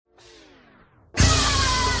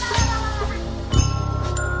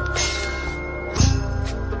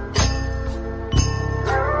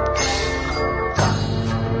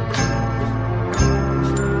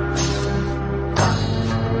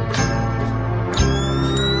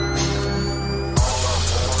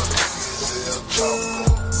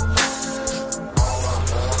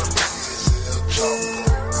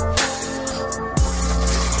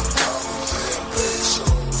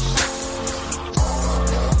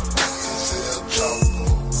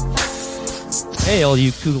Hey, all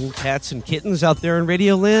you cool cats and kittens out there in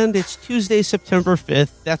Radio Land. It's Tuesday, September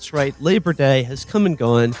 5th. That's right, Labor Day has come and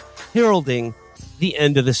gone, heralding the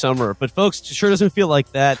end of the summer. But folks, it sure doesn't feel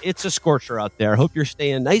like that. It's a scorcher out there. Hope you're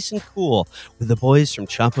staying nice and cool with the boys from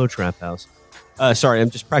Chapo Trap House. Sorry, I'm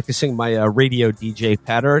just practicing my radio DJ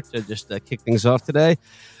patter to just kick things off today.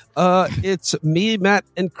 It's me, Matt,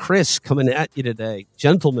 and Chris coming at you today.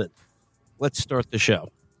 Gentlemen, let's start the show.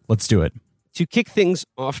 Let's do it. To kick things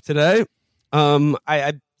off today,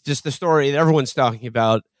 I just the story that everyone's talking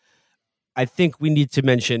about. I think we need to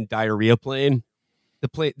mention diarrhea plane,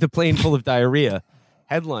 the plane full of diarrhea.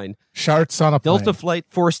 Headline: Sharts on a plane. Delta flight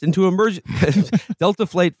forced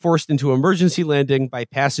into emergency landing by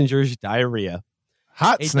passengers' diarrhea.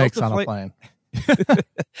 Hot snakes on a plane.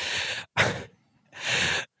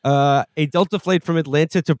 A Delta flight from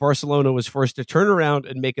Atlanta to Barcelona was forced to turn around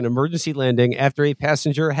and make an emergency landing after a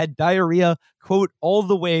passenger had diarrhea, quote, all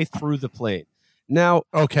the way through the plane. Now,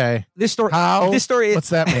 okay, this story. What's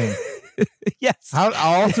that mean? Yes, how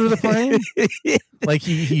all through the plane? Like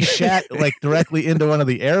he shat like directly into one of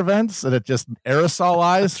the air vents, and it just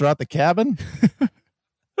aerosolized throughout the cabin.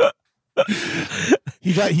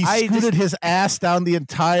 He scooted his ass down the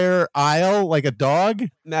entire aisle like a dog.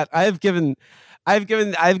 Matt, I've given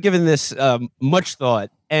this much thought,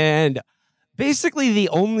 and basically the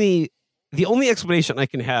only explanation I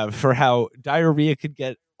can have for how diarrhea could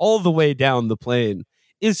get all the way down the plane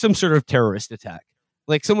is some sort of terrorist attack.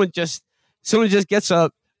 Like someone just gets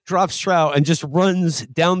up, drops trout, and just runs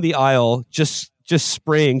down the aisle, just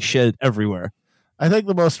spraying shit everywhere. I think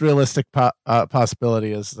the most realistic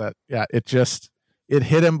possibility is that it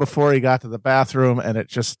hit him before he got to the bathroom, and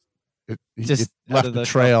it left the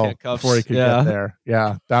trail before he could get there.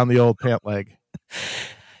 Yeah, down the old pant leg.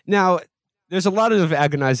 Now, there's a lot of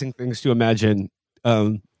agonizing things to imagine.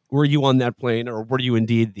 Were you on that plane, or were you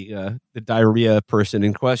indeed the diarrhea person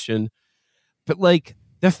in question? But like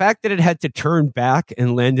the fact that it had to turn back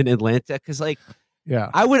and land in Atlanta, because like,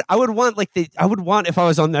 yeah, I would want if I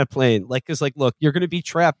was on that plane, like, because like, look, you're going to be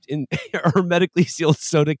trapped in a hermetically sealed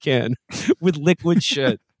soda can with liquid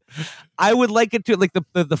shit. I would like it to like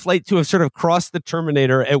the flight to have sort of crossed the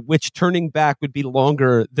Terminator, at which turning back would be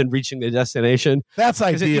longer than reaching the destination. That's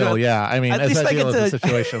ideal, yeah. I mean, as ideal as a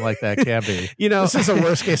situation like that can be. This is a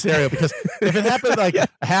worst case scenario, because if it happened like a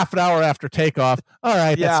half an hour after takeoff, all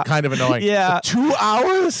right, that's kind of annoying. Yeah, but 2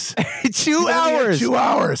 hours, 2 hours, 2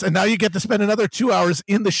 hours, and now you get to spend another 2 hours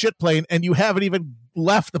in the shit plane, and you haven't even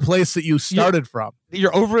left the place that you started from.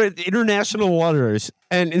 You're over at international waters,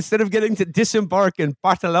 and instead of getting to disembark in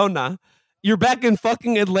Barcelona, you're back in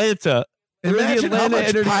fucking Atlanta. Imagine how much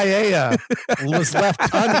paella was left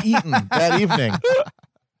uneaten that evening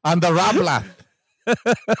on the Rambla.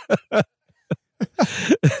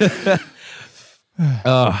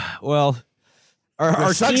 Well,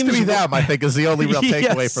 our sucks to be them, I think, is the only real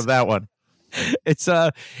takeaway from that one.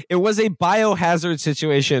 It was a biohazard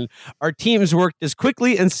situation. Our teams worked as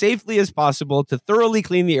quickly and safely as possible to thoroughly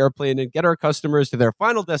clean the airplane and get our customers to their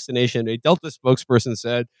final destination, a Delta spokesperson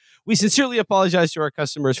said. We sincerely apologize to our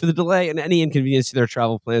customers for the delay and any inconvenience to their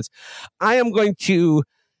travel plans. I'm going to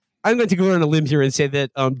go on a limb here and say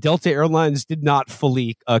that Delta Airlines did not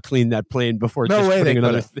fully clean that plane before putting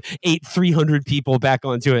another 300 people back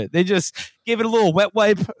onto it. They just gave it a little wet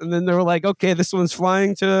wipe, and then they were like, okay, this one's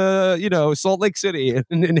flying to, Salt Lake City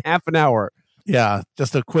in half an hour. Yeah,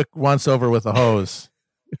 just a quick once over with a hose.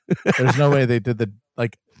 There's no way they did the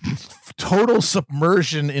total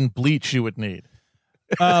submersion in bleach you would need.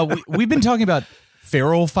 We've been talking about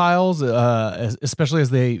feral files, especially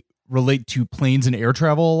as they relate to planes and air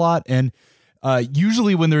travel a lot. And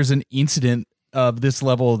usually when there's an incident of this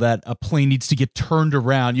level that a plane needs to get turned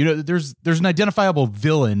around, there's an identifiable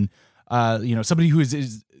villain, somebody who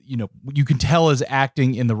is you can tell is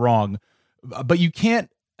acting in the wrong, but you can't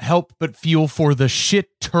help but feel for the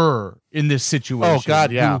shitter in this situation. Oh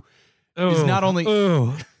God, yeah. Who is not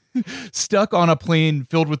only stuck on a plane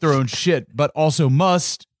filled with their own shit, but also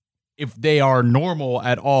must, if they are normal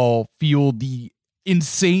at all, feel the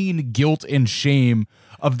insane guilt and shame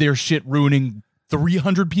of their shit ruining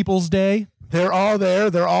 300 people's day. They're all there.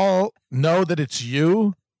 They're all know that it's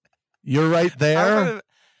you. You're right there.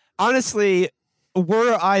 Honestly,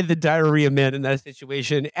 were I the diarrhea man in that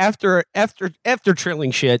situation, after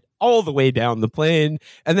trailing shit all the way down the plane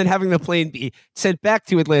and then having the plane be sent back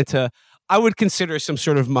to Atlanta, I would consider some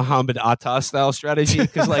sort of Muhammad Atta style strategy,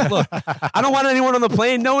 because, like, look, I don't want anyone on the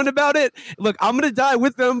plane knowing about it. Look, I'm going to die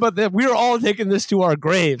with them, but we're all taking this to our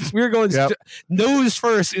graves. We're going nose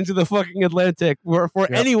first into the fucking Atlantic before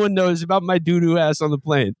anyone knows about my doo-doo ass on the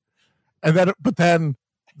plane. And then, but then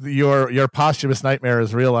your posthumous nightmare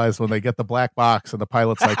is realized when they get the black box and the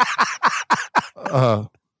pilot's like,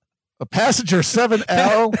 a passenger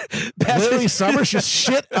 7L, Larry Summers just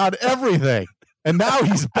shit on everything. And now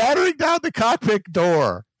he's battering down the cockpit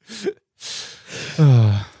door.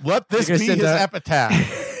 Let this be his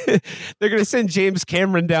epitaph. They're going to send James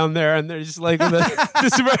Cameron down there, and they're just like,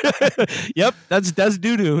 yep, that's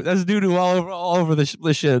doo-doo. That's doo-doo all over the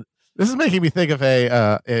shit. This is making me think of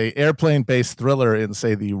a airplane-based thriller in,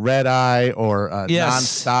 say, the Red Eye or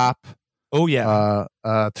Nonstop. Oh, yeah.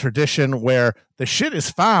 Tradition where the shit is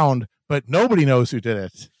found, but nobody knows who did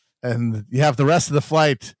it. And you have the rest of the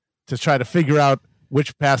flight to try to figure out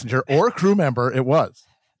which passenger or crew member it was.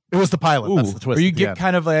 It was the pilot. Ooh. That's the twist. Or you get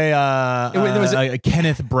kind of a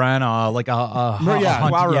Kenneth Branagh, like a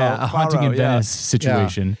haunting in Venice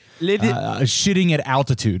situation. Shitting at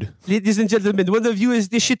altitude. Ladies and gentlemen, one of you is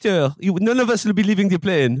the shitter. None of us will be leaving the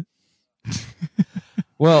plane.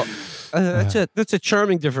 Well, that's a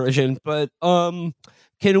charming diversion, but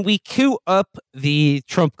can we cue up the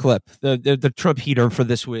Trump clip, the Trump heater for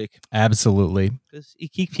this week? Absolutely.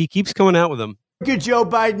 He keeps coming out with them. Look at Joe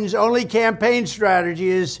Biden's only campaign strategy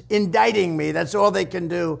is indicting me. That's all they can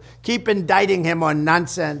do. Keep indicting him on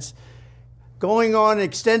nonsense. Going on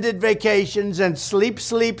extended vacations and sleep.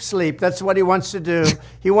 That's what he wants to do.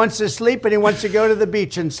 He wants to sleep and he wants to go to the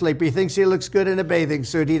beach and sleep. He thinks he looks good in a bathing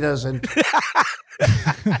suit. He doesn't.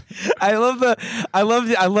 I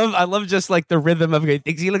love just like the rhythm of it. He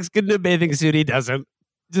thinks he looks good in a bathing suit. He doesn't.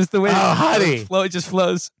 Just the way it just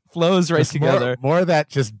flows right just together. More of that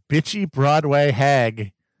just bitchy Broadway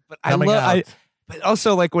hag. But but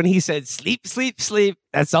also like when he said sleep.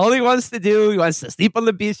 That's all he wants to do. He wants to sleep on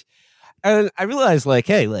the beach. And I realized, like,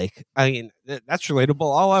 hey, like, I mean, that's relatable.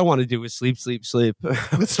 All I want to do is sleep.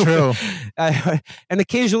 That's true. And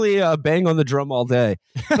occasionally bang on the drum all day.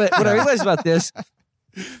 But what I realized about this,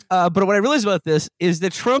 is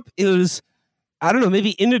that Trump is, I don't know,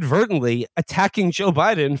 maybe inadvertently attacking Joe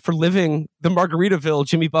Biden for living the Margaritaville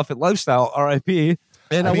Jimmy Buffett lifestyle, RIP.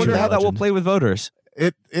 And I wonder how that will play with voters.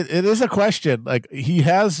 It is a question. Like, he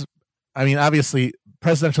has, I mean, obviously,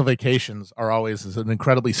 presidential vacations are always an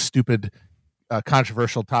incredibly stupid,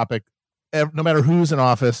 controversial topic, no matter who's in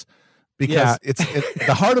office, because it's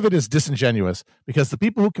the heart of it is disingenuous. Because the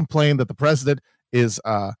people who complain that the president is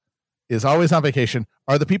always on vacation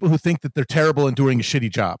are the people who think that they're terrible and doing a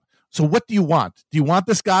shitty job. So what do you want? Do you want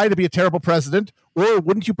this guy to be a terrible president, or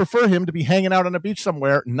wouldn't you prefer him to be hanging out on a beach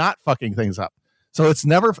somewhere, not fucking things up? So it's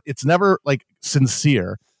never like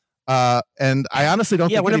sincere. And I honestly don't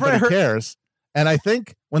think anybody cares. And I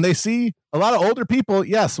think when they see a lot of older people,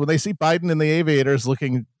 yes, when they see Biden in the aviators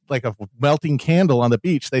looking like a melting candle on the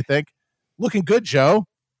beach, they think, looking good, Joe.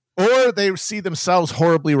 Or they see themselves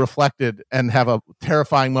horribly reflected and have a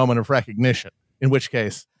terrifying moment of recognition, in which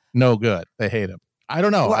case, no good. They hate him. I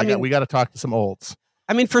don't know. Well, we got to talk to some olds.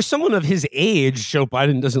 I mean, for someone of his age, Joe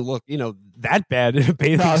Biden doesn't look, that bad in a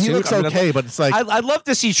bathing suit. He looks okay, but it's like... I'd love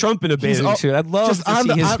to see Trump in a bathing suit. I'd love to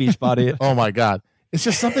see his beach body. Oh, my God. It's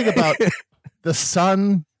just something about... the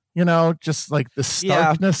sun, just like the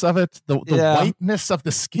starkness of it, the whiteness of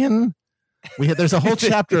the skin. There's a whole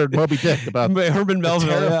chapter in Moby Dick about Herman Melville,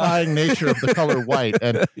 the terrifying nature of the color white,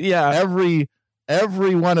 and every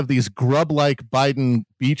one of these grub-like Biden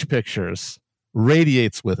beach pictures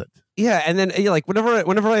radiates with it. Yeah, and then like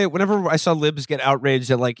whenever I saw libs get outraged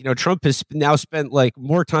that like Trump has now spent like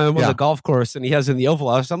more time on the golf course than he has in the Oval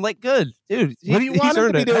Office, I'm like, good, dude. What do you want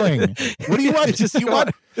him to be doing? What do you want?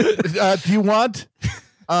 Do you want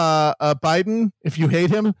Biden? If you hate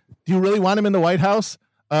him, do you really want him in the White House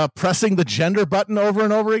pressing the gender button over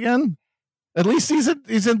and over again? At least he's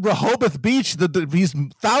in Rehoboth Beach.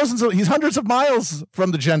 He's hundreds of miles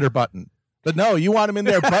from the gender button. But no, you want him in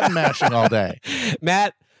there button mashing all day,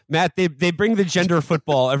 Matt, they bring the gender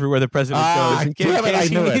football everywhere the president goes. Damn it, I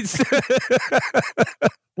knew it.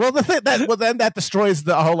 Well, then that destroys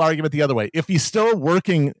the whole argument the other way. If he's still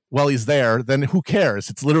working while he's there, then who cares?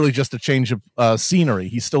 It's literally just a change of scenery.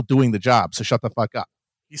 He's still doing the job, so shut the fuck up.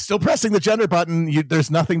 He's still pressing the gender button.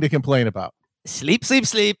 There's nothing to complain about. Sleep. So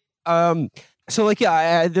like,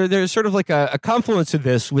 there's sort of like a confluence of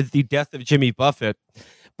this with the death of Jimmy Buffett.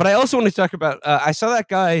 But I also want to talk about, I saw that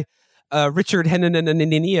guy, Richard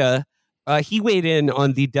Henanania, he weighed in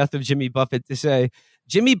on the death of Jimmy Buffett to say,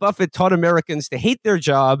 Jimmy Buffett taught Americans to hate their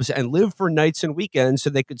jobs and live for nights and weekends so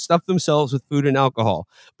they could stuff themselves with food and alcohol.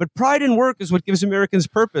 But pride in work is what gives Americans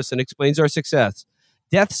purpose and explains our success.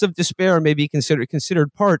 Deaths of despair may be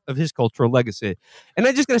considered part of his cultural legacy. And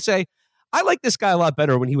I just got to say, I like this guy a lot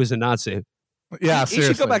better when he was a Nazi. Yeah, he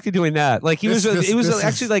should go back to doing that. Like he was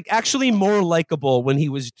actually more likable when he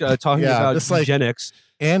was talking about eugenics.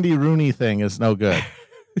 Andy Rooney thing is no good.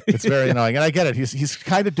 It's very annoying, and I get it. He's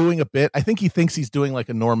kind of doing a bit. I think he thinks he's doing like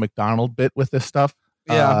a Norm Macdonald bit with this stuff.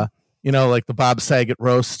 Yeah, like the Bob Saget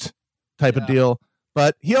roast type of deal.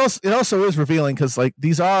 But it also is revealing because like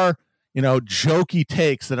these are jokey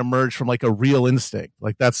takes that emerge from like a real instinct.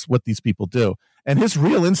 Like that's what these people do, and his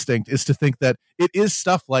real instinct is to think that it is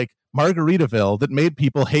stuff like Margaritaville that made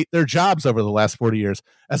people hate their jobs over the last 40 years,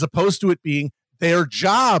 as opposed to it being their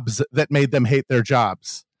jobs that made them hate their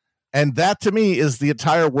jobs. And that to me is the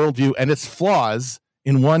entire worldview and its flaws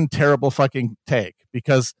in one terrible fucking take,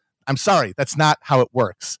 because I'm sorry, that's not how it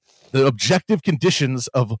works. The objective conditions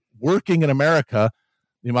of working in America,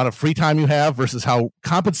 the amount of free time you have versus how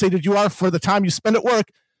compensated you are for the time you spend at work,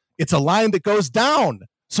 it's a line that goes down.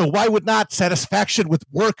 So why would not satisfaction with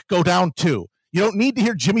work go down too? You don't need to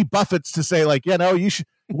hear Jimmy Buffett's to say like, you should.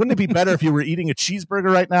 Wouldn't it be better if you were eating a cheeseburger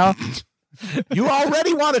right now? You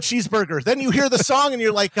already want a cheeseburger. Then you hear the song and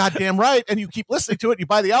you're like, God damn right. And you keep listening to it. You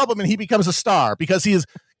buy the album and he becomes a star because he is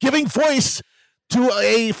giving voice to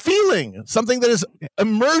a feeling, something that is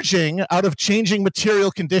emerging out of changing material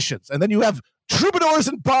conditions. And then you have troubadours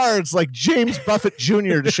and bards like James Buffett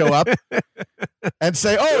Jr. to show up and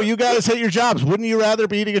say, oh, you guys hate your jobs. Wouldn't you rather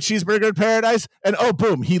be eating a cheeseburger in paradise? And oh,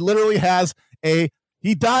 boom. He literally has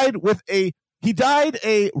he died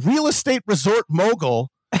a real estate resort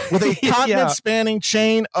mogul with a continent-spanning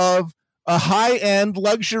chain of high-end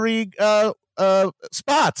luxury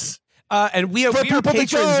spots. And we are people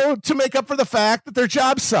patrons to go to make up for the fact that their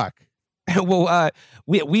jobs suck. Well,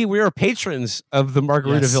 we are patrons of the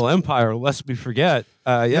Margaritaville Empire, lest we forget.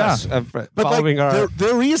 But following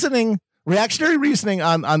their reasoning, reactionary reasoning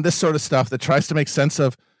on this sort of stuff that tries to make sense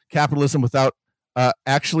of capitalism without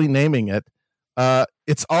actually naming it,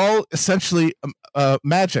 it's all essentially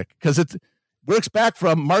magic, because it works back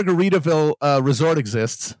from Margaritaville resort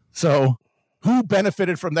exists. So who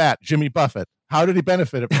benefited from that? Jimmy Buffett. How did he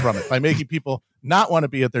benefit from it? By making people not want to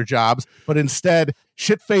be at their jobs, but instead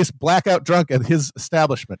shit-faced blackout drunk at his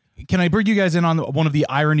establishment. Can I bring you guys in on one of the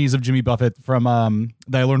ironies of Jimmy Buffett from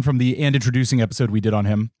that I learned from the And Introducing episode we did on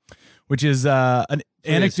him, which is an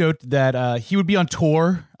anecdote that he would be on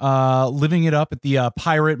tour, living it up at the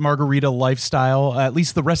pirate margarita lifestyle. At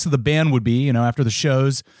least the rest of the band would be, after the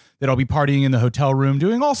shows, they'd all be partying in the hotel room,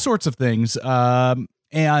 doing all sorts of things.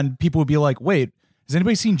 And people would be like, wait, has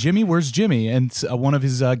anybody seen Jimmy? Where's Jimmy? And one of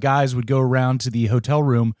his guys would go around to the hotel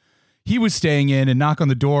room he was staying in and knock on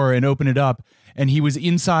the door and open it up. And he was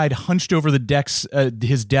inside, hunched over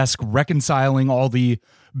his desk, reconciling all the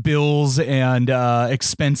bills and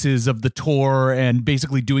expenses of the tour and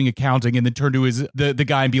basically doing accounting, and then turn to the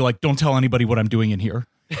guy and be like, don't tell anybody what I'm doing in here.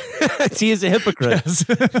 He is a hypocrite.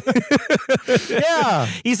 Yes. Yeah,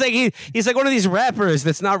 he's like one of these rappers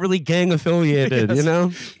that's not really gang affiliated.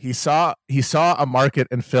 Yes. He saw a market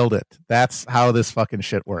and filled it. That's how this fucking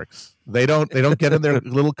shit works. They don't get in their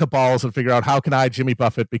little cabals and figure out, how can I, Jimmy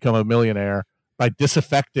Buffett, become a millionaire by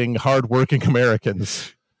disaffecting hardworking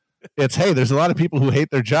Americans. It's, hey, there's a lot of people who hate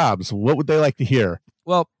their jobs. What would they like to hear?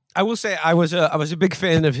 Well, I will say I was a big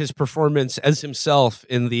fan of his performance as himself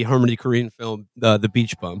in the Harmony Korine film, The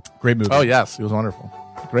Beach Bum. Great movie. Oh, yes. He was wonderful.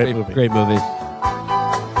 Great movie. Great movie.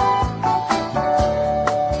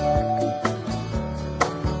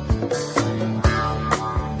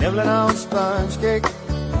 Nibbling on sponge cake,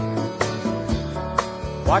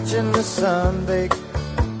 watching the sun bake.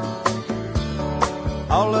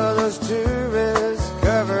 All of those tourists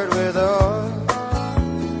covered with oil.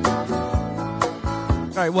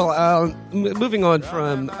 All right, well, moving on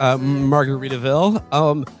from Margaritaville,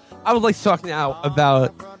 I would like to talk now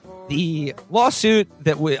about the lawsuit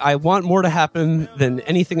that I want more to happen than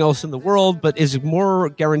anything else in the world, but is more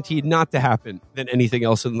guaranteed not to happen than anything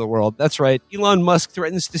else in the world. That's right. Elon Musk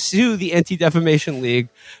threatens to sue the Anti-Defamation League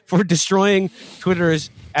for destroying Twitter's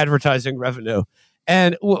advertising revenue.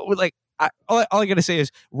 And all I got to say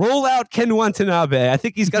is, roll out Ken Watanabe. I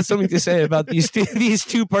think he's got something to say about these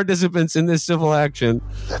two participants in this civil action.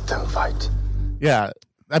 Let them fight. Yeah.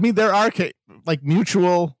 I mean, there are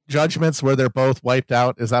mutual judgments where they're both wiped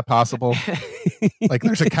out. Is that possible? Like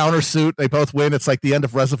there's a countersuit. They both win. It's like the end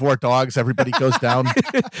of Reservoir Dogs. Everybody goes down.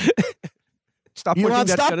 Stop pointing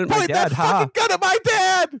that gun at my dad. Fucking gun at my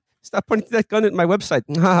dad. Stop pointing that gun at my website.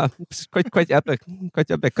 It's quite epic.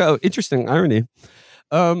 Quite epic. Oh, interesting irony.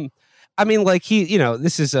 I mean, like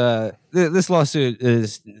this lawsuit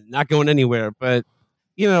is not going anywhere, but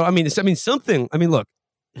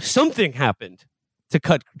something happened to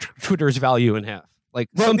cut Twitter's value in half.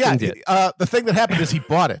 Something did. The thing that happened is he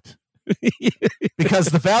bought it. because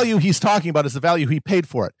the value he's talking about is the value he paid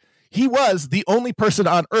for it. He was the only person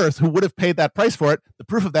on earth who would have paid that price for it. The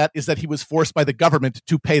proof of that is that he was forced by the government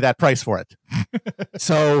to pay that price for it.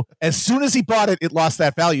 So as soon as he bought it, it lost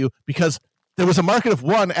that value because there was a market of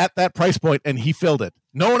one at that price point and he filled it.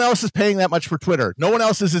 No one else is paying that much for Twitter. No one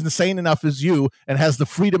else is insane enough as you and has the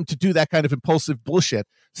freedom to do that kind of impulsive bullshit.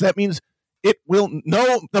 So that means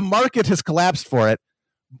the market has collapsed for it.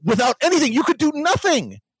 Without anything, you could do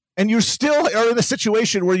nothing. And you still are in a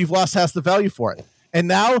situation where you've lost half the value for it. And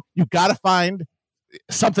now you've got to find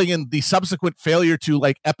something in the subsequent failure to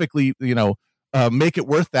like epically, make it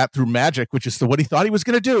worth that through magic, which is what he thought he was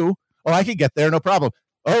going to do. Oh, I can get there. No problem.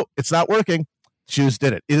 Oh, it's not working. Jews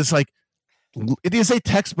did it. It is a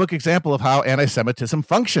textbook example of how anti-Semitism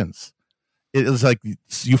functions. It is like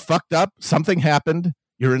you fucked up. Something happened.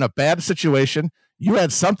 You're in a bad situation. You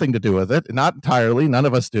had something to do with it. Not entirely. None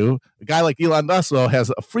of us do. A guy like Elon Musk, though,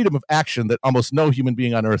 has a freedom of action that almost no human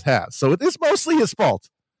being on earth has. So it is mostly his fault.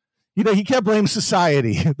 He can't blame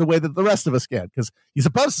society the way that the rest of us can because he's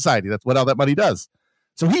above society. That's what all that money does.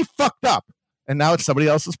 So he fucked up, and now it's somebody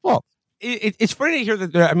else's fault. It's funny to hear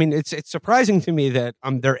that. It's surprising to me that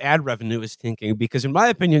their ad revenue is tanking because, in my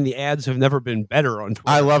opinion, the ads have never been better on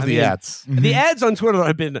Twitter. I love the ads. The ads on Twitter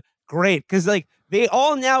have been great because, like, they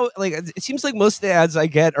all now, like, it seems like most of the ads I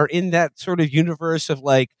get are in that sort of universe of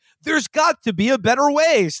like, there's got to be a better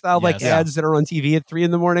way style, like ads that are on TV at 3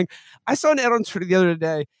 a.m. I saw an ad on Twitter the other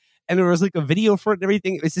day, and there was like a video for it and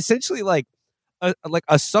everything. It's essentially like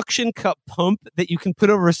a suction cup pump that you can put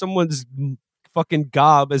over someone's fucking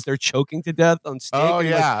gob as they're choking to death on steak. Oh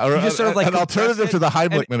yeah, like, just sort of like an alternative to the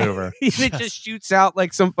Heimlich maneuver. It just shoots out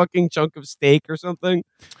like some fucking chunk of steak or something.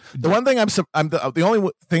 The one thing the only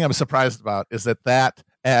thing I'm surprised about is that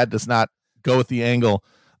ad does not go with the angle.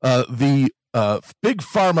 The big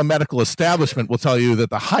pharma medical establishment will tell you that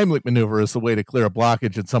the Heimlich maneuver is the way to clear a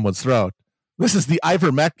blockage in someone's throat. This is the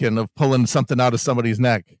ivermectin of pulling something out of somebody's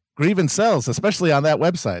neck. Grievance sells, especially on that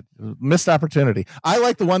website. Missed opportunity. I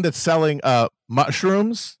like the one that's selling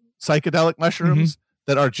mushrooms, psychedelic mushrooms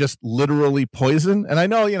that are just literally poison. And I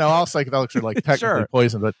know, all psychedelics are like technically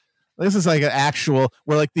poison, but this is like an actual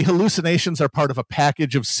where like the hallucinations are part of a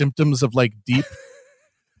package of symptoms of like deep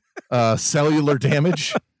cellular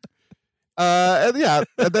damage. And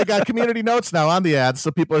they got community notes now on the ads,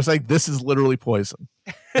 so people are saying this is literally poison,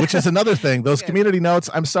 which is another thing. Those community notes,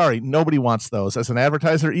 I'm sorry, nobody wants those as an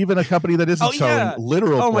advertiser, even a company that isn't showing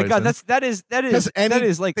literal. Oh my poison. God, that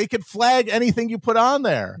is like they could flag anything you put on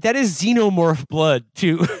there. That is xenomorph blood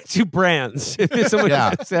to brands. If someone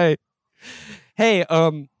could say, hey,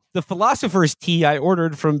 the philosopher's tea I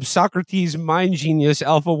ordered from Socrates' mind genius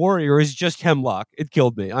Alpha Warrior is just hemlock. It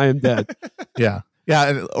killed me. I am dead. Yeah.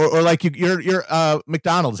 Yeah, or like you're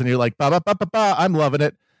McDonald's and you're like, ba, ba, ba, ba, ba, I'm loving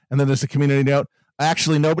it. And then there's a community note.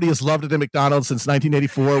 Actually, nobody has loved it at McDonald's since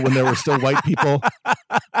 1984 when there were still white people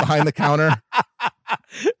behind the counter.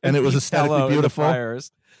 And it was aesthetically beautiful.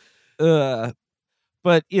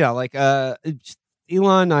 But, Elon,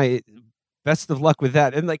 best of luck with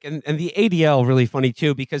that. And and the ADL really funny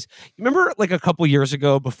too, because you remember like a couple years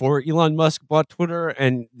ago before Elon Musk bought Twitter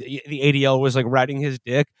and the ADL was like riding his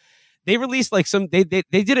dick. They released like they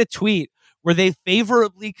did a tweet where they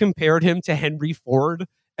favorably compared him to Henry Ford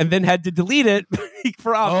and then had to delete it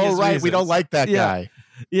for obvious reasons. We don't like that guy.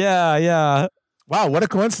 Yeah. Wow, what a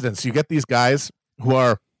coincidence. You get these guys who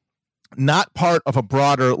are not part of a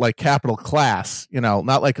broader like capital class,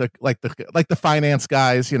 not like the finance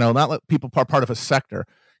guys, not like people part of a sector.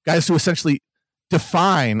 Guys who essentially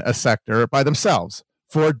define a sector by themselves.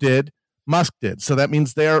 Ford did. Musk did. So that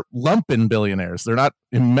means they're lumpen billionaires. They're not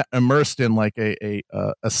immersed in like a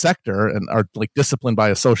sector and are like disciplined by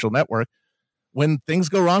a social network. When things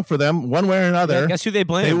go wrong for them, one way or another, guess who they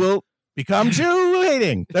blame? They will become Jew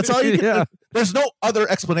hating. That's all you can. There's no other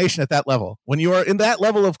explanation at that level. When you are in that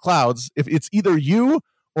level of clouds, if it's either you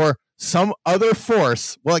or some other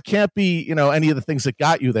force, well, it can't be, any of the things that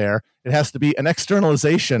got you there. It has to be an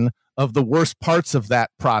externalization of the worst parts of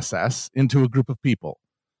that process into a group of people.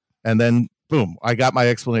 And then, boom, I got my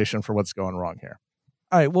explanation for what's going wrong here.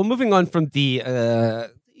 All right. Well, moving on from the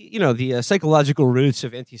psychological roots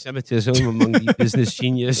of anti-Semitism among the business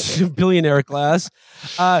genius billionaire class,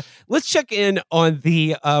 let's check in on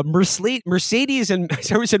the Mercedes and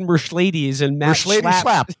Matt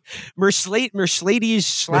Schlapp. Mercedes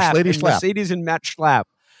and Matt Schlapp.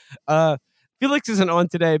 Felix isn't on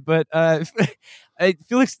today, but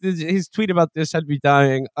Felix, his tweet about this had me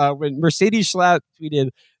dying. When Mercedes Schlapp tweeted,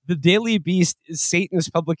 "The Daily Beast is Satan's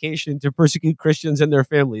publication to persecute Christians and their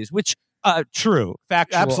families," which True.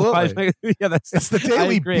 Factual. Absolutely. Yeah, it's the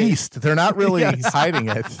Daily Beast. They're not really hiding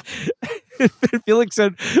it. Felix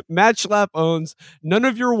said, Matt Schlapp owns, none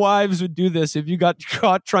of your wives would do this if you got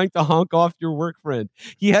caught trying to honk off your work friend.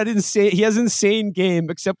 He has insane game,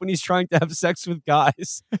 except when he's trying to have sex with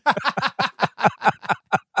guys.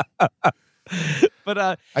 But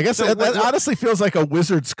I guess that honestly feels like a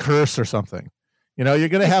wizard's curse or something. You know, you're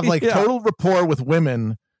going to have like total rapport with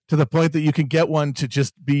women to the point that you can get one to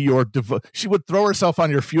just be your she would throw herself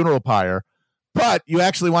on your funeral pyre, but you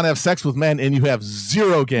actually want to have sex with men and you have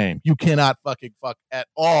zero game. You cannot fucking fuck at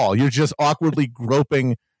all. You're just awkwardly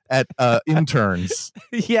groping at interns.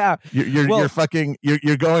 Yeah. You're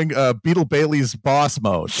going Beetle Bailey's boss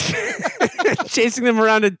mode. Chasing them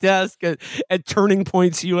around a desk at Turning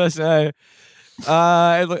Points USA.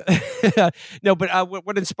 No, but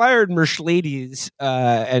what inspired Mercedes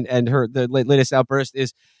and her the latest outburst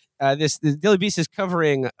is the Daily Beast is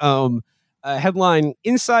covering headline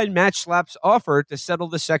Inside Matt Schlapp's offer to settle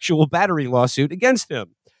the sexual battery lawsuit against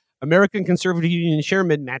him. American Conservative Union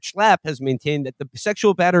Chairman Matt Schlapp has maintained that the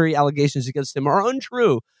sexual battery allegations against him are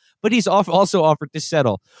untrue, but he's also offered to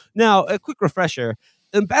settle. Now, a quick refresher.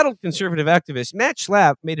 Embattled conservative activist Matt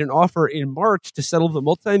Schlapp made an offer in March to settle the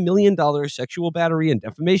multi-million-dollar sexual battery and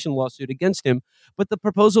defamation lawsuit against him, but the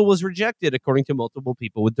proposal was rejected, according to multiple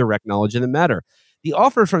people with direct knowledge of the matter. The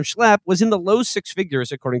offer from Schlapp was in the low six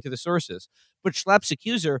figures, according to the sources. But Schlapp's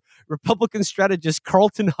accuser, Republican strategist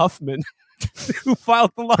Carlton Huffman, who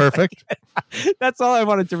filed the lawsuit. Perfect. That's all I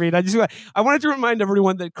wanted to read. I wanted to remind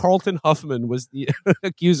everyone that Carlton Huffman was the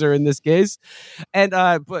accuser in this case, and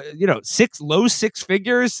but low six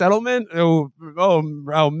figures settlement. Oh,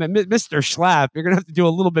 Mr. Schlapp, you're gonna have to do a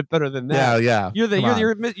little bit better than that. Yeah. You're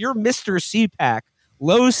Mr. CPAC.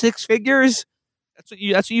 Low six figures. That's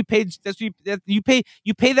what you paid.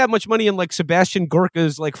 You pay that much money in like Sebastian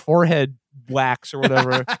Gorka's like forehead wax or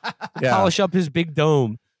whatever to polish up his big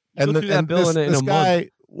dome. And this guy,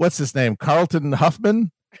 what's his name? Carlton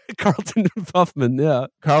Huffman? Carlton Huffman, yeah.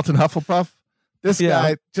 Carlton Hufflepuff? This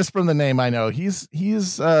guy, just from the name I know, he's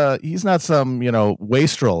not some,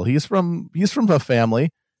 wastrel. He's from a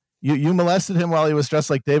family. You molested him while he was dressed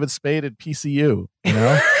like David Spade at PCU, you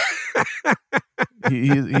know?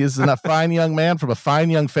 He's a fine young man from a fine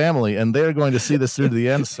young family, and they're going to see this through to the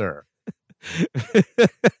end, sir.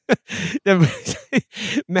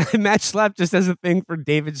 Matt Schlapp just has a thing for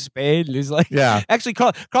David Spade, and he's like, actually,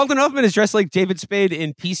 Carlton Huffman is dressed like David Spade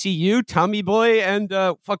in PCU, Tommy Boy, and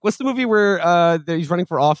what's the movie where he's running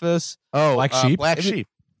for office? Oh, Black Sheep. Black Sheep.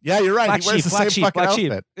 Yeah, you're right. He wears the same fucking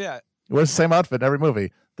outfit. Yeah, he wears the same outfit in every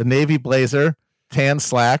movie. The navy blazer, tan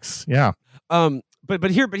slacks. Yeah. But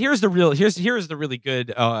here's the really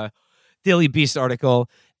good Daily Beast article,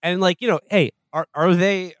 and hey. Are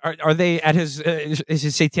they at his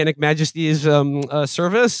Satanic Majesty's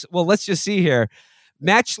service? Well, let's just see here.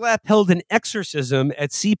 Matt Schlapp held an exorcism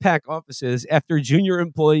at CPAC offices after junior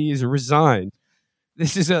employees resigned.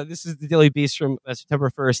 This is the Daily Beast from September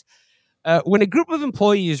 1st. When a group of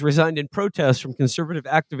employees resigned in protest from conservative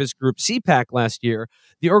activist group CPAC last year,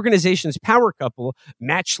 the organization's power couple,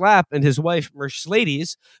 Matt Schlapp and his wife,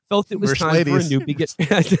 Mercedes, felt it was time for a new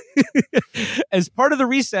beginning. As part of the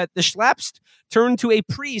reset, the Schlapps turned to a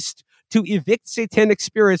priest to evict satanic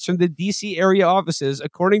spirits from the D.C. area offices,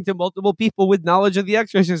 according to multiple people with knowledge of the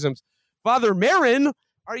exorcisms. Father Marin,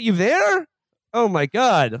 are you there? Oh, my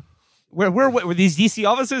God. Where were these DC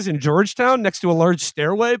offices in Georgetown next to a large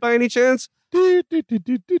stairway by any chance?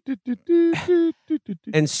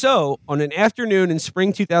 And so, on an afternoon in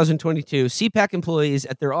spring 2022, CPAC employees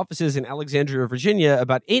at their offices in Alexandria, Virginia,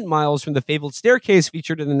 about 8 miles from the fabled staircase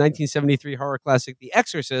featured in the 1973 horror classic The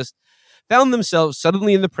Exorcist, found themselves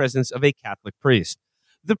suddenly in the presence of a Catholic priest.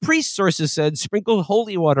 The priest, sources said, sprinkled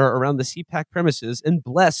holy water around the CPAC premises and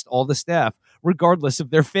blessed all the staff, regardless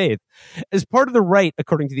of their faith. As part of the rite,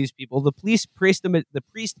 according to these people, the priest placed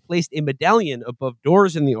a medallion above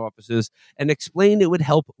doors in the offices and explained it would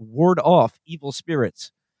help ward off evil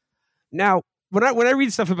spirits. Now, when I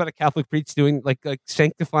read stuff about a Catholic priest doing like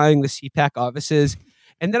sanctifying the CPAC offices,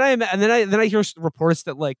 and then I hear reports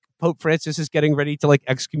that like Pope Francis is getting ready to like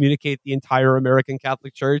excommunicate the entire American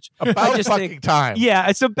Catholic Church. About fucking time. Yeah,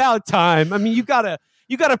 it's about time. I mean, you gotta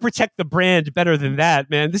protect the brand better than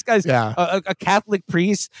that, man. This guy's a Catholic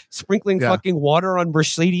priest sprinkling fucking water on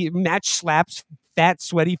Matt Schlapp's fat,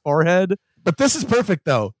 sweaty forehead. But this is perfect,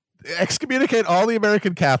 though. Excommunicate all the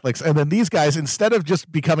American Catholics, and then these guys, instead of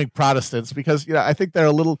just becoming Protestants, because I think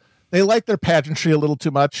they like their pageantry a little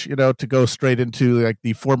too much, to go straight into like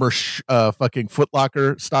the former fucking Foot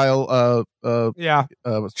Locker style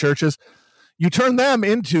churches. you turn them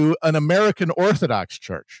into an American Orthodox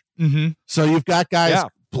church. Mm-hmm. So you've got guys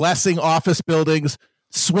blessing office buildings,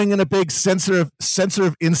 swinging a big censor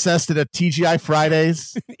of incest at a TGI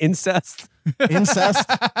Fridays. Incest.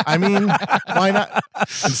 I mean, why not?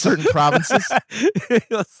 In certain provinces.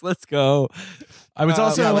 Let's go. I was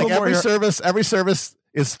also like every service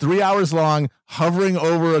is 3 hours long, hovering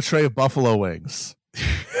over a tray of buffalo wings.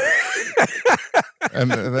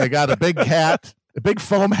 And they got a big hat, a big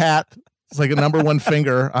foam hat. It's like a number one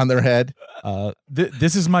finger on their head.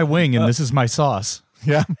 This is my wing and this is my sauce.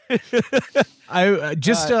 Yeah. I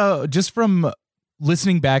just from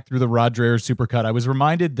listening back through the Rod Dreher supercut, I was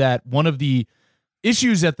reminded that one of the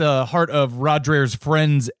issues at the heart of Rod Dreher's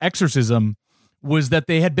friend's exorcism was that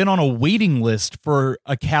they had been on a waiting list for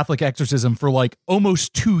a Catholic exorcism for like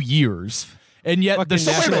almost 2 years. And yet the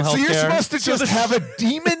national so you're supposed to just have a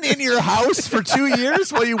demon in your house for 2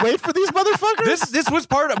 years while you wait for these motherfuckers? This was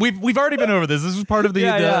part of we've already been over this. This was part of the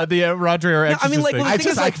Rod Dreher exorcism. I mean, like,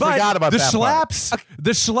 thing. I forgot about the that Schlapps. part.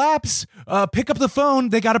 The Schlapps pick up the phone.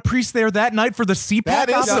 They got a priest there that night for the CPAC. That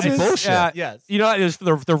is some offices. bullshit. Yes. You know, it was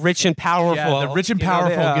the rich and powerful. Yeah, the rich and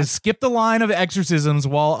powerful skip the line of exorcisms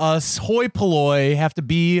while us hoi polloi have to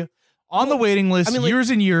be on the waiting list years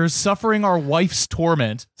and years, suffering our wife's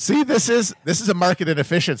torment. See, this is a market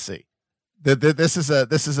inefficiency. This is a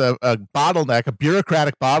bottleneck, a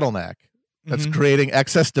bureaucratic bottleneck that's creating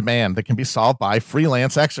excess demand that can be solved by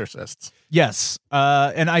freelance exorcists. Yes,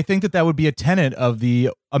 and I think that would be a tenet of the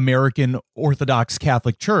American Orthodox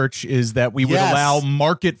Catholic Church is that we would allow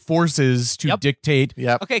market forces to dictate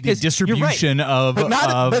the distribution of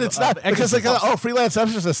but it's not because exorcisms. Freelance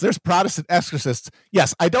exorcists. There's Protestant exorcists.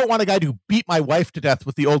 Yes, I don't want a guy to beat my wife to death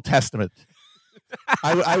with the Old Testament.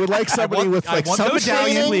 I would like somebody with like some no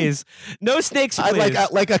training, please. No snakes, please.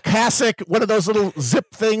 I'd like a cassock, one of those little zip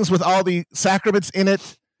things with all the sacraments in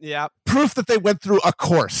it. Yeah. Proof that they went through a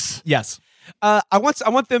course. Yes. I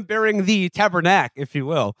want them bearing the tabernacle, if you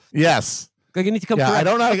will. Yes. Like you need to come. Yeah, I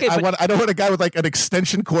don't want a guy with like an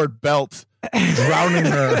extension cord belt drowning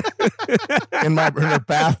her in her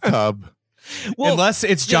bathtub. Well, unless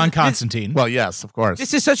it's John Constantine. Well, yes, of course.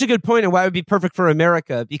 This is such a good point and why it would be perfect for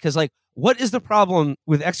America because, like, what is the problem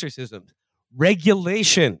with exorcism?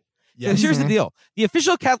 Regulation. Yes. So here's the deal. The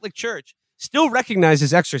official Catholic Church still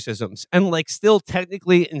recognizes exorcisms and, like, still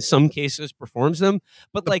technically in some cases performs them.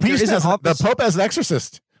 But, like, the Pope has an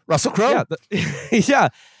exorcist. Russell Crowe. Yeah.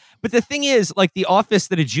 But the thing is, like, the office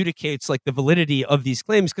that adjudicates, like, the validity of these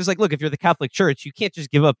claims, because, like, look, if you're the Catholic Church, you can't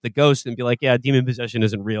just give up the ghost and be like, yeah, demon possession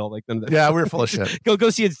isn't real. Like, we're full of shit.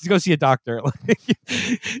 Go see a doctor.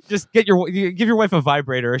 Just give your wife a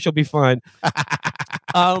vibrator; she'll be fine.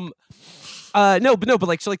 But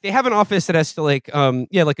they have an office that has to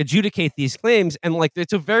adjudicate these claims, and like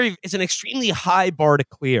it's an extremely high bar to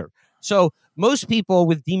clear. So most people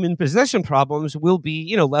with demon possession problems will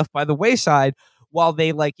be, left by the wayside. While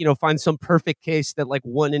they find some perfect case that like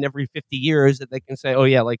one in every 50 years that they can say, oh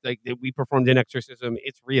yeah, like we performed an exorcism,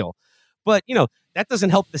 it's real. But that doesn't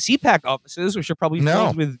help the CPAC offices, which are probably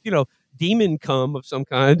filled with demon cum of some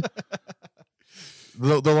kind.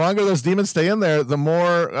 The longer those demons stay in there, the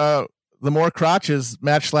more crotches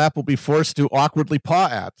Matt Schlapp will be forced to awkwardly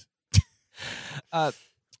paw at.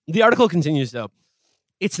 The article continues though.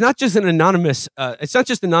 It's not just anonymous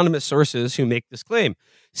sources who make this claim.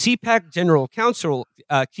 CPAC General Counsel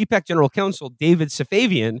David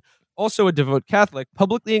Safavian, also a devout Catholic,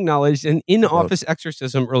 publicly acknowledged an in-office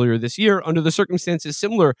exorcism earlier this year under the circumstances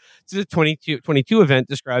similar to the 2022 event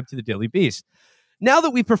described to the Daily Beast. Now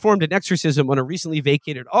that we performed an exorcism on a recently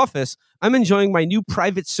vacated office, I'm enjoying my new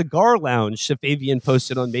private cigar lounge, Safavian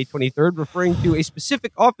posted on May 23rd, referring to a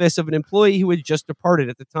specific office of an employee who had just departed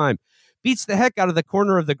at the time. Beats the heck out of the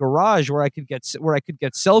corner of the garage where I could get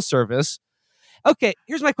cell service. Okay,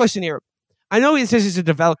 here's my question here. I know he says he's a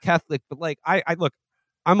devout Catholic, but like I look,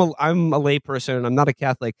 I'm a lay person and I'm not a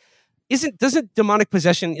Catholic. Doesn't demonic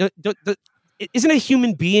possession isn't a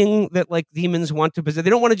human being that like demons want to possess? They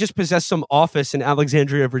don't want to just possess some office in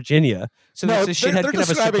Alexandria, Virginia. So this shithead can have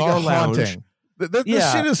a cigar lounge.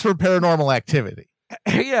 This shit is for paranormal activity.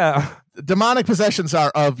 Yeah. Demonic possessions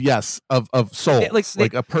are of souls.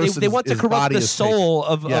 Like a person. They want to corrupt the soul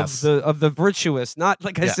of the virtuous. Not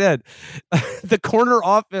like I said, the corner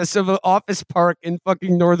office of an office park in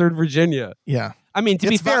fucking Northern Virginia. Yeah. I mean, to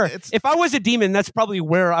be fair, if I was a demon, that's probably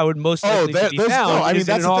where I would most likely be found. No, I mean,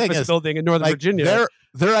 that's in an office building in Northern Virginia.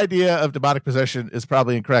 Their idea of demonic possession is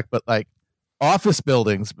probably incorrect, but like office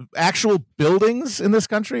buildings, actual buildings in this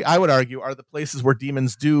country, I would argue, are the places where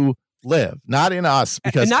demons do live, not in us,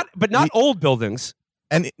 because not old buildings.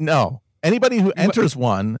 And no, Anybody who enters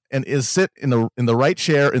one and is sit in the right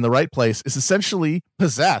chair in the right place is essentially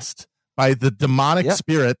possessed by the demonic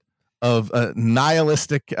spirit of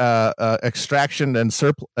nihilistic extraction and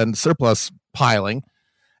surplus piling,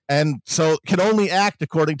 and so can only act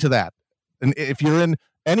according to that. And if you're in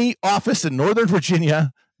any office in Northern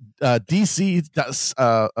Virginia, DC,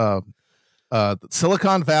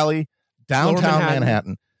 Silicon Valley, downtown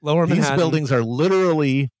Manhattan, these buildings are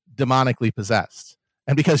literally demonically possessed.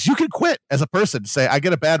 And because you can quit as a person, say, I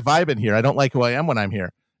get a bad vibe in here, I don't like who I am when I'm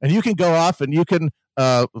here, and you can go off and you can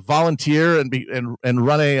volunteer and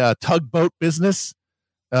run a tugboat business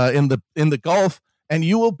in the Gulf, and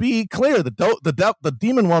you will be clear. The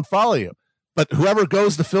demon won't follow you. But whoever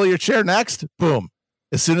goes to fill your chair next, boom!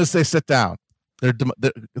 As soon as they sit down,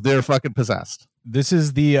 they're fucking possessed. This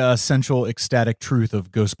is the essential ecstatic truth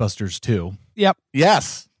of Ghostbusters 2. Yep.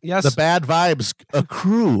 Yes. The bad vibes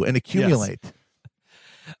accrue and accumulate.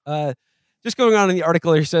 Yes. Just going on in the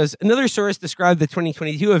article here says, another source described the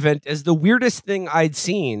 2022 event as the weirdest thing I'd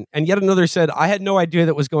seen. And yet another said, I had no idea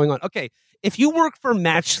that was going on. Okay, if you work for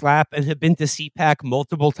Match Schlapp and have been to CPAC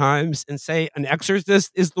multiple times and say an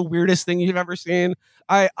Exorcist is the weirdest thing you've ever seen,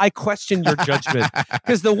 I question your judgment.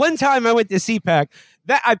 Because the one time I went to CPAC,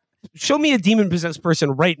 show me a demon-possessed person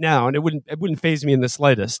right now, and it wouldn't faze me in the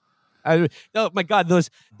slightest. Oh my God, those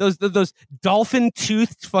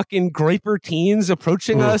dolphin-toothed fucking graper teens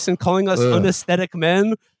approaching us and calling us unaesthetic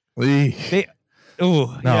men. A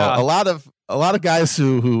lot of guys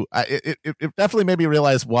who it definitely made me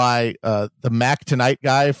realize why the Mac Tonight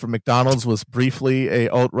guy from McDonald's was briefly a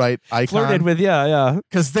alt-right icon. Flirted with,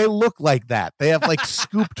 because they look like that. They have like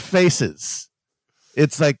scooped faces.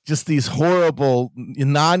 It's like just these horrible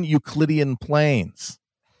non-Euclidean planes.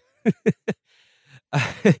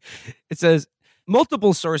 It says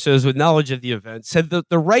multiple sources with knowledge of the event said that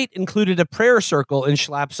the right included a prayer circle in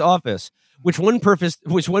Schlapp's office, which one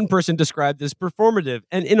person described as performative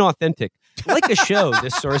and inauthentic, like a show.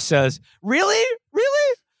 This source says, "Really?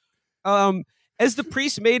 As the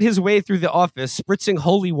priest made his way through the office, spritzing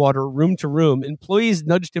holy water room to room, employees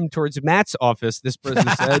nudged him towards Matt's office." This person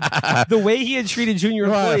said, "The way he had treated junior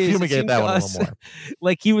employees seemed to us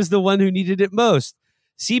like he was the one who needed it most."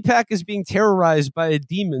 CPAC is being terrorized by a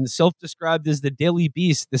demon self-described as the Daily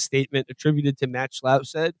Beast, the statement attributed to Matt Schlapp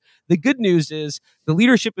said. The good news is the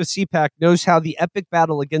leadership of CPAC knows how the epic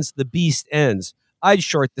battle against the beast ends. I'd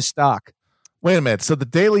short the stock. Wait a minute. So the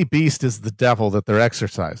Daily Beast is the devil that they're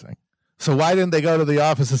exorcising. So why didn't they go to the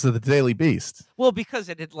offices of the Daily Beast? Well, because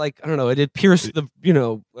it had pierced the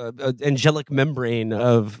angelic membrane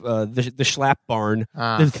of the Schlapp barn,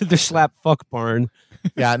 the Schlapp fuck barn.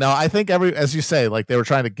 Yeah, no, I think as you say, like they were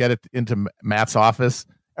trying to get it into Matt's office.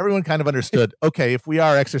 Everyone kind of understood. Okay, if we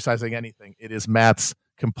are exercising anything, it is Matt's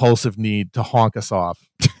compulsive need to honk us off.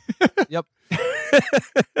 Yep.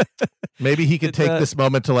 Maybe he could take this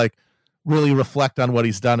moment to like really reflect on what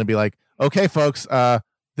he's done and be like, okay, folks,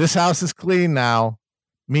 this house is clean now,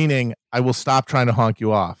 meaning I will stop trying to honk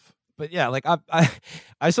you off. But yeah, like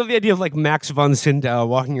I saw the idea of like Max von Sydow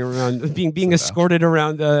walking around, being escorted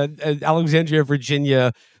around Alexandria,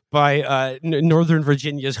 Virginia by Northern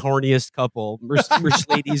Virginia's horniest couple,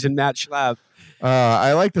 Mercedes and Matt Schlapp.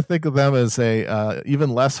 I like to think of them as a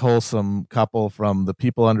even less wholesome couple from The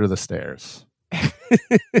People Under the Stairs.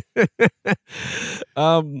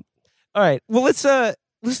 All right, well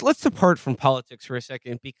let's depart from politics for a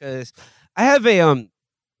second, because I have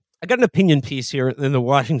I got an opinion piece here in the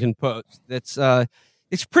Washington Post that's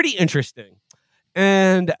it's pretty interesting,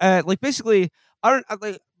 and basically I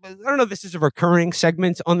don't know if this is a recurring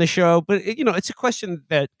segment on the show, but it's a question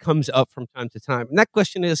that comes up from time to time, and that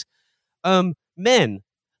question is, men,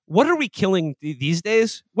 what are we killing these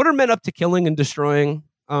days? What are men up to killing and destroying?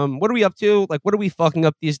 What are we up to? Like, what are we fucking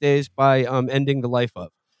up these days by ending the life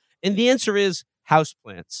of? And the answer is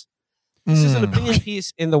houseplants. This is an opinion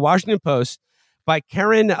piece in the Washington Post by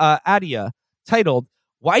Karen Adia, titled,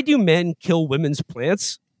 "Why Do Men Kill Women's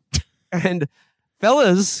Plants?" And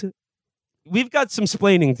fellas, we've got some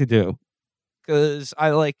splaining to do, because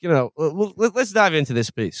let's dive into this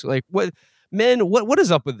piece. Like, what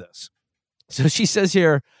is up with this? So she says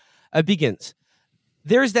here, begins,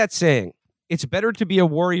 "There's that saying, it's better to be a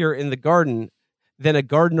warrior in the garden than a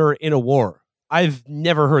gardener in a war." I've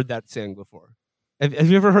never heard that saying before. Have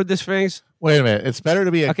you ever heard this phrase? Wait a minute. It's better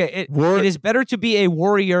to be it is better to be a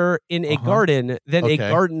warrior in a garden than a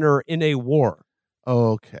gardener in a war.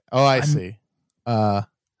 Oh, okay. Oh, I see. Why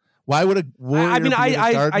would a warrior be in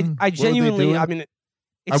a garden? I genuinely,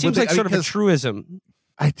 it seems like sort of a truism.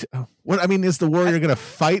 Is the warrior going to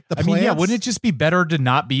fight the plants? Wouldn't it just be better to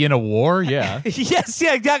not be in a war? Yeah. Yes,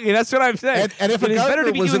 yeah, exactly. That's what I'm saying. And if a gardener better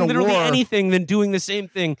to be was doing in a literally war, anything than doing the same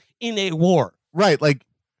thing in a war. Right, like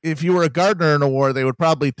if you were a gardener in a war, they would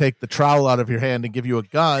probably take the trowel out of your hand and give you a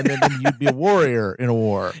gun, and then you'd be a warrior in a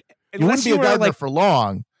war. You wouldn't be a gardener for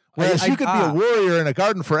long. Whereas you could be a warrior in a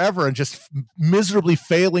garden forever and just miserably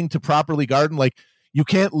failing to properly garden. Like you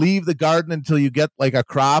can't leave the garden until you get like a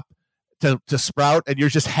crop to sprout, and you're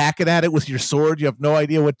just hacking at it with your sword. You have no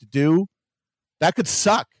idea what to do. That could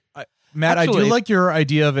suck. Matt, actually, I do like your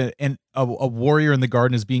idea of a warrior in the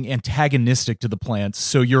garden as being antagonistic to the plants.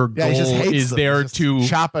 So your goal is there to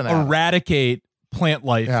eradicate plant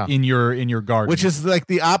life in your garden, which is like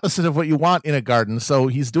the opposite of what you want in a garden. So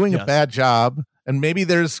he's doing a bad job, and maybe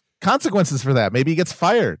there's consequences for that. Maybe he gets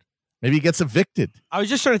fired. Maybe he gets evicted. I was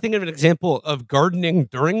just trying to think of an example of gardening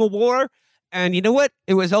during a war. And you know what?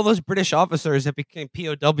 It was all those British officers that became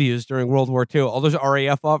POWs during World War II. All those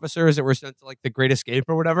RAF officers that were sent to like the Great Escape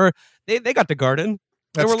or whatever. They got to garden.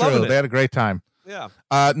 They were loving it. They had a great time. Yeah.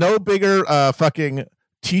 No bigger fucking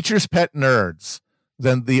teacher's pet nerds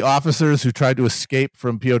than the officers who tried to escape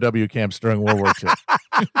from POW camps during World War II.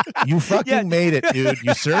 You fucking made it, dude.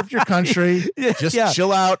 You served your country. Just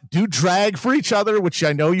chill out. Do drag for each other, which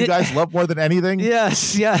I know you guys love more than anything.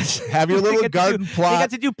 Yes. Have your little garden plot. They got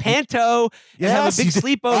to do panto and have a big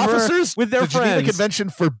sleepover with their friends. The Geneva Convention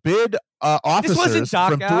forbid officers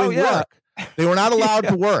from doing work. They were not allowed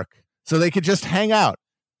to work, so they could just hang out.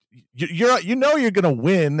 You're going to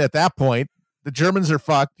win at that point. The Germans are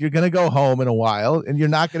fucked. You're going to go home in a while, and you're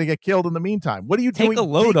not going to get killed in the meantime. What are you doing? Take a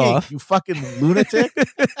load off. You fucking lunatic.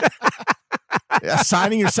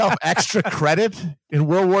 Assigning yourself extra credit in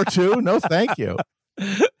World War II? No, thank you.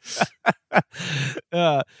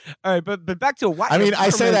 All right, but back to why. I mean,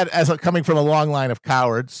 I say that as coming from a long line of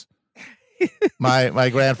cowards.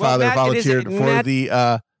 My grandfather volunteered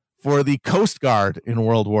for the Coast Guard in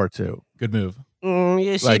World War II. Good move.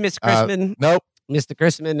 You see, Mr. Chrisman? Nope. Mr.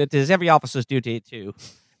 Chrisman, it is every officer's duty to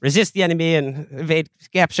resist the enemy and evade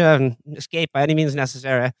capture and escape by any means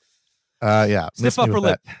necessary. Stiff upper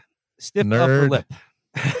lip. Stiff upper lip.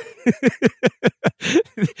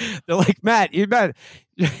 They're like, Matt, you've got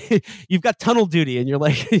tunnel duty, and you're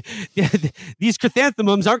like, these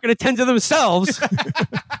chrysanthemums aren't going to tend to themselves.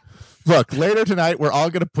 Look, later tonight, we're all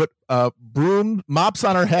going to put broom mops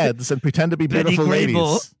on our heads and pretend to be beautiful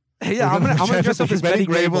ladies. Yeah, I'm gonna dress up as Betty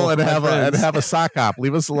Grable and have a sock op.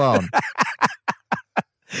 Leave us alone.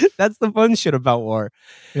 That's the fun shit about war.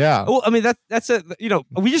 Yeah. Well, I mean that's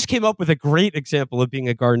we just came up with a great example of being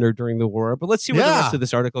a gardener during the war, but let's see where the rest of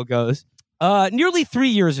this article goes. Nearly 3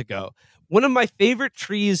 years ago, one of my favorite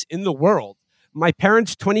trees in the world, my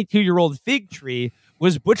parents' 22-year-old fig tree,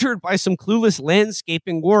 was butchered by some clueless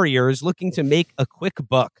landscaping warriors looking to make a quick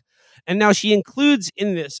buck. And now she includes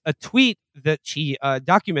in this a tweet that she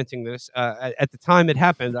documenting this at the time it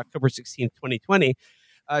happened, October 16th, 2020.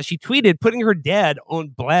 She tweeted, putting her dad on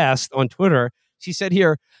blast on Twitter. She said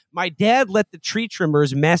here, "My dad let the tree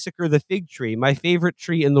trimmers massacre the fig tree, my favorite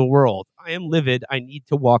tree in the world. I am livid. I need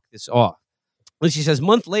to walk this off." And she says,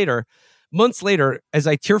 months later, as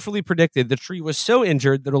I tearfully predicted, the tree was so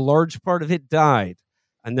injured that a large part of it died.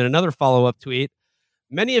 And then another follow-up tweet.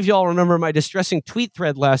 "Many of y'all remember my distressing tweet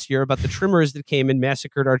thread last year about the trimmers that came and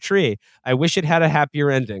massacred our tree. I wish it had a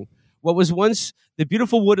happier ending. What was once the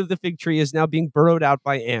beautiful wood of the fig tree is now being burrowed out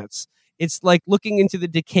by ants. It's like looking into the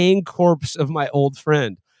decaying corpse of my old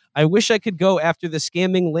friend. I wish I could go after the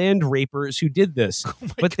scamming land rapers who did this,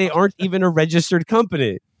 but they aren't even a registered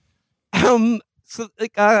company." This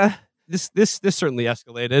certainly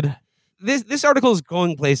escalated. This article is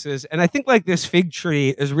going places, and I think like this fig tree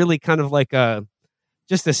is really kind of like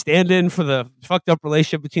just a stand-in for the fucked up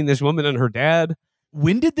relationship between this woman and her dad.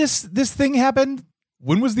 When did this thing happen?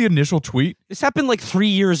 When was the initial tweet? This happened like 3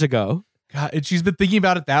 years ago. God, and she's been thinking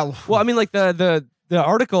about it that long. Well, I mean, like the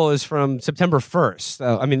article is from September 1st.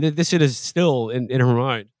 So, I mean, this shit is still in her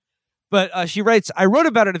mind. But she writes, "I wrote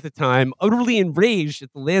about it at the time, utterly enraged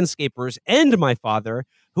at the landscapers and my father,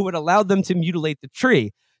 who had allowed them to mutilate the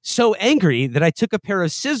tree. So angry that I took a pair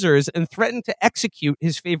of scissors and threatened to execute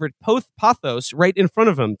his favorite pothos right in front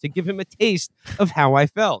of him to give him a taste of how I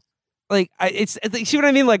felt." Like, see what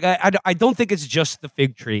I mean? Like, I don't think it's just the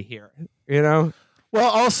fig tree here, you know? Well,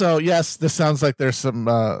 also, yes, this sounds like there's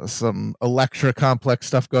some Electra complex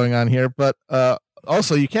stuff going on here, but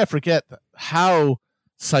also you can't forget how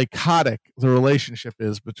psychotic the relationship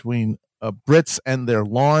is between Brits and their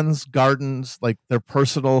lawns, gardens, like their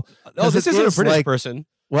personal. Oh, this isn't a British person.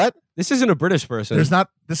 What? This isn't a British person. There's not.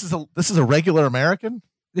 This is a regular American.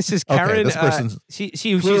 This is Karen. Okay, this person's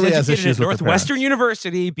she's educated at Northwestern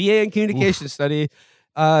University, BA in Communication Study.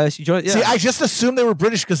 She joined. Yeah. See, I just assumed they were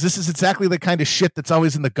British because this is exactly the kind of shit that's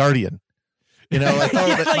always in the Guardian. You know, like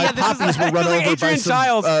my poppies were run over by some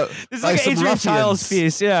Childs. This is like an Adrian Childs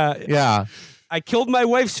piece. Yeah. I killed my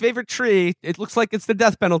wife's favorite tree. It looks like it's the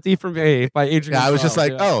death penalty for me by Adrian. Yeah, I was just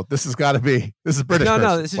like, oh, this has got to be. This is British.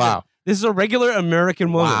 No, this is a regular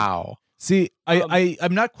American woman. Wow. See,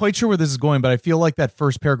 I'm not quite sure where this is going, but I feel like that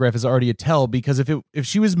first paragraph is already a tell, because if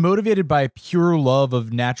she was motivated by pure love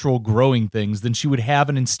of natural growing things, then she would have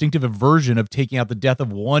an instinctive aversion of taking out the death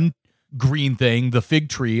of one green thing, the fig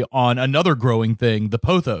tree, on another growing thing, the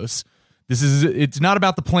pothos. It's not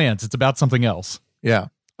about the plants, it's about something else. Yeah.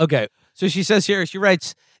 Okay. So she says here, she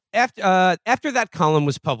writes, after that column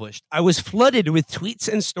was published, I was flooded with tweets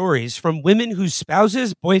and stories from women whose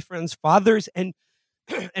spouses, boyfriends, fathers, and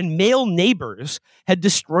male neighbors had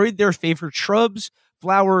destroyed their favorite shrubs,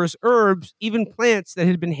 flowers, herbs, even plants that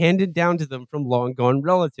had been handed down to them from long gone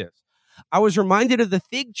relatives. I was reminded of the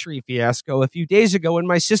fig tree fiasco a few days ago when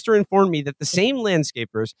my sister informed me that the same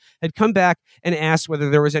landscapers had come back and asked whether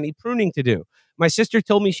there was any pruning to do. My sister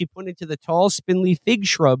told me she pointed to the tall, spindly fig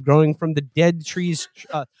shrub growing from the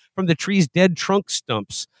tree's dead trunk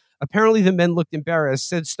stumps. Apparently, the men looked embarrassed,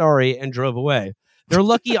 said sorry, and drove away. They're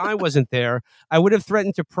lucky I wasn't there. I would have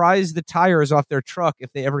threatened to prise the tires off their truck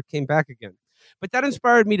if they ever came back again. But that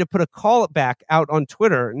inspired me to put a call back out on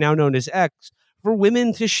Twitter, now known as X, for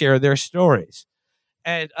women to share their stories.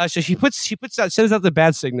 And so she sends out the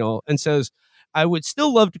bad signal and says, I would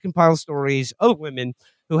still love to compile stories of women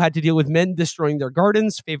who had to deal with men destroying their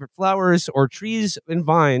gardens, favorite flowers, or trees and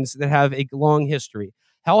vines that have a long history.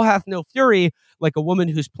 Hell hath no fury like a woman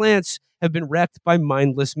whose plants have been wrecked by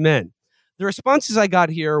mindless men. The responses I got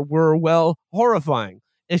here were, well, horrifying.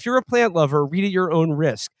 If you're a plant lover, read at your own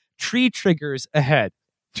risk. Tree triggers ahead.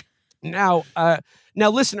 Now,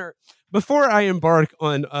 listener, before I embark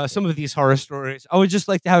on some of these horror stories, I would just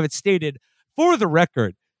like to have it stated for the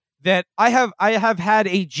record that I have had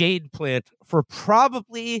a jade plant for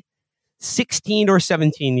probably 16 or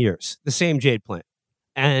 17 years, the same jade plant.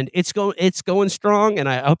 And it's going strong, and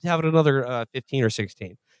I hope to have it another 15 or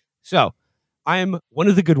 16. So I am one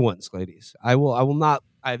of the good ones, ladies. I will not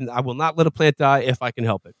let a plant die if I can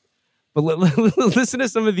help it. But listen to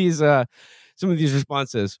some of these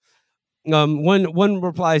responses. One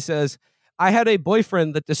reply says, I had a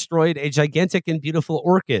boyfriend that destroyed a gigantic and beautiful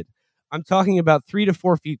orchid. I'm talking about 3 to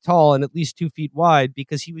 4 feet tall and at least 2 feet wide,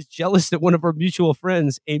 because he was jealous that one of our mutual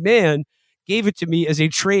friends, a man, gave it to me as a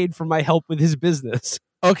trade for my help with his business.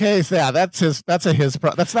 Okay, so yeah, that's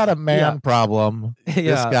not a man problem.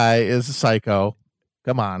 This guy is a psycho.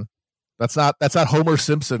 Come on. That's not Homer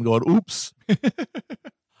Simpson going, oops.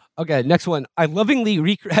 Okay, next one. I lovingly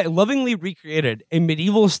recreated a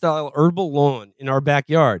medieval style herbal lawn in our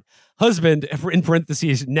backyard. Husband, in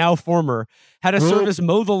parentheses, now former, had a service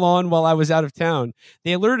mow the lawn while I was out of town.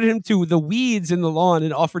 They alerted him to the weeds in the lawn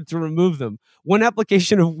and offered to remove them. One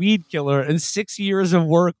application of weed killer and 6 years of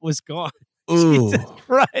work was gone. Ooh. Jesus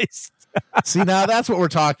Christ. See, now that's what we're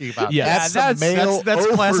talking about. Yeah, that's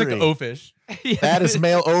classic oafish. Yeah. That is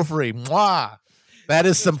male ovary. Mwah. That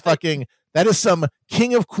is some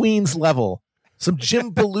King of Queens level. Some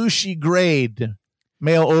Jim Belushi grade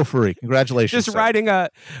male ovary. Congratulations. Just riding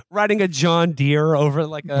a John Deere over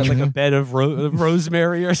like a bed of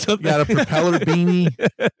rosemary or something. You got a propeller beanie.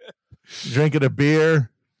 Drinking a beer.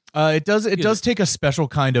 It does take a special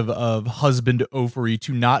kind of husband ovary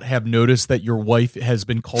to not have noticed that your wife has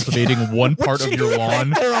been cultivating one part of your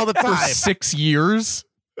lawn all the time for 6 years.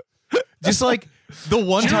 Just like the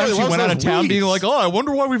one time she went out of town being like, oh, I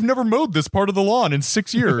wonder why we've never mowed this part of the lawn in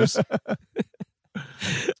 6 years.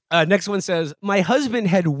 Next one says, my husband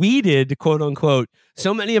had weeded, quote unquote,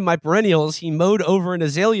 so many of my perennials. He mowed over an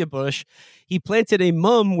azalea bush. He planted a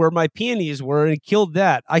mum where my peonies were and killed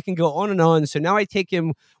that. I can go on and on. So now I take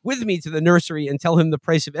him with me to the nursery and tell him the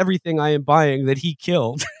price of everything I am buying that he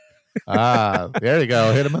killed. There you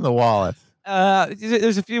go. Hit him in the wallet.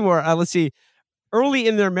 There's a few more. Let's see. Early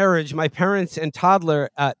in their marriage, my parents and toddler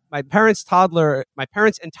and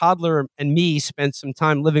me spent some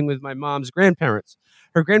time living with my mom's grandparents.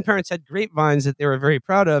 Her grandparents had grapevines that they were very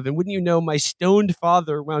proud of, and wouldn't you know, my stoned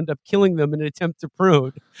father wound up killing them in an attempt to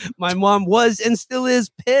prune. My mom was and still is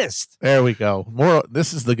pissed. There we go. More.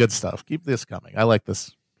 This is the good stuff. Keep this coming. I like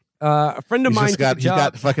this. A friend of mine. He's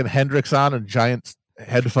got fucking Hendrix on and giant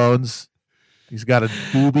headphones. He's got a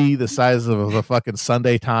boobie the size of a fucking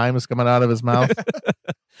Sunday Times coming out of his mouth.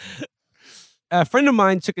 A friend of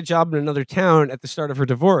mine took a job in another town at the start of her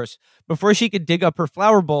divorce. Before she could dig up her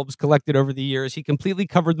flower bulbs collected over the years, he completely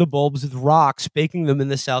covered the bulbs with rocks, baking them in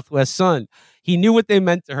the southwest sun. He knew what they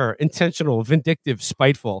meant to her: intentional, vindictive,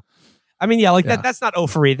 spiteful. I mean, that. That's not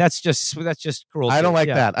oafery. That's just cruelty. I don't like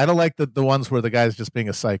that. I don't like the ones where the guy's just being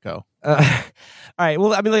a psycho. All right.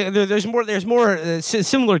 Well, I mean, there's more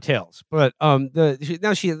similar tales, but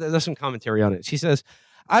there's some commentary on it. She says,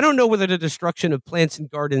 I don't know whether the destruction of plants and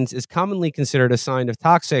gardens is commonly considered a sign of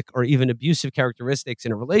toxic or even abusive characteristics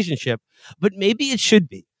in a relationship, but maybe it should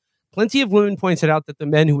be. Plenty of women pointed out that the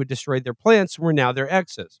men who had destroyed their plants were now their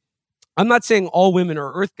exes. I'm not saying all women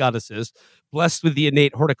are earth goddesses, blessed with the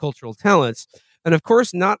innate horticultural talents. And of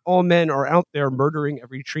course, not all men are out there murdering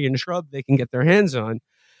every tree and shrub they can get their hands on.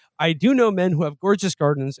 I do know men who have gorgeous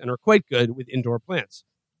gardens and are quite good with indoor plants.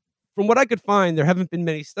 From what I could find, there haven't been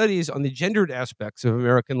many studies on the gendered aspects of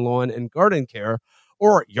American lawn and garden care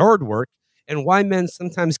or yard work and why men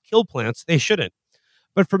sometimes kill plants they shouldn't.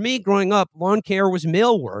 But for me, growing up, lawn care was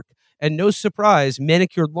male work, and no surprise,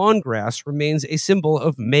 manicured lawn grass remains a symbol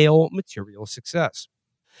of male material success.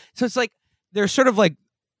 So it's like there's sort of like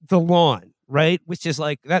the lawn, right? Which is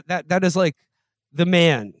like that is like the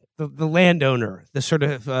man, the landowner, the sort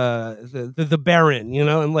of the baron,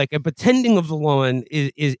 and like a pretending of the lawn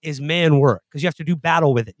is man work because you have to do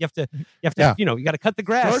battle with it. You have to you got to cut the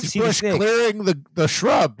grass. George Bush clearing the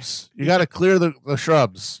shrubs. You got to clear the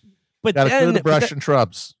shrubs. But got to clear the brush and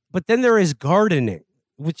shrubs. But then there is gardening,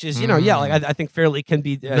 which is I think fairly can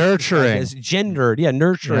be nurturing as gendered,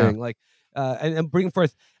 nurturing, and bring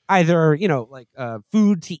forth either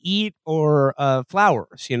food to eat or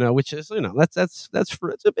flowers, which is that's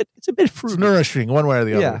it's a bit fruity. It's nourishing one way or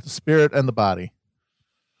the other, the spirit and the body.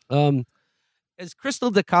 As Crystal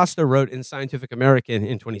DaCosta wrote in Scientific American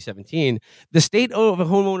in 2017, the state of a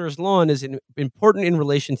homeowner's lawn is important in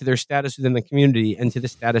relation to their status within the community and to the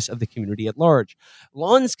status of the community at large.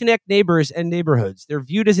 Lawns connect neighbors and neighborhoods. They're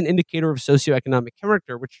viewed as an indicator of socioeconomic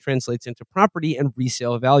character, which translates into property and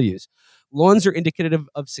resale values. Lawns are indicative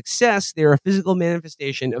of success. They are a physical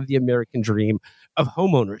manifestation of the American dream of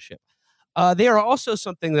homeownership. They are also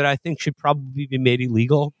something that I think should probably be made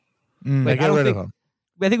illegal. Get rid of them.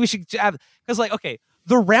 I think we should have, because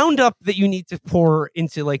the Roundup that you need to pour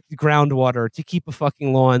into groundwater to keep a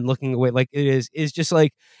fucking lawn looking away like it is just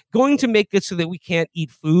going to make it so that we can't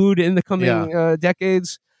eat food in the coming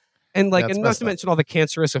decades. And and not to mention all the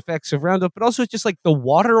cancerous effects of Roundup, but also it's just the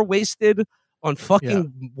water wasted on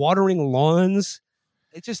fucking watering lawns.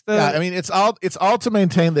 It's just it's all to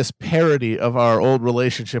maintain this parody of our old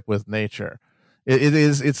relationship with nature.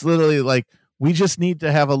 It's literally we just need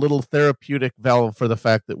to have a little therapeutic valve for the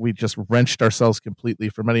fact that we just wrenched ourselves completely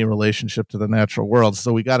from any relationship to the natural world.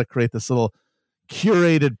 So we got to create this little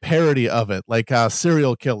curated parody of it, like a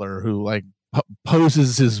serial killer who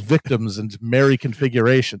poses his victims into merry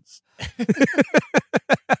configurations. But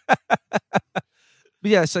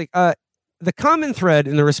yeah, it's the common thread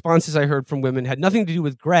in the responses I heard from women had nothing to do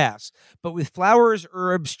with grass, but with flowers,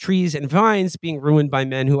 herbs, trees, and vines being ruined by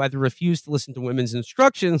men who either refused to listen to women's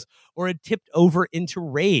instructions or had tipped over into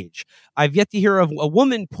rage. I've yet to hear of a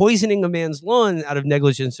woman poisoning a man's lawn out of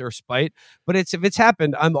negligence or spite, but if it's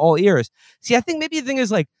happened, I'm all ears. See, I think maybe the thing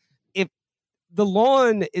is if the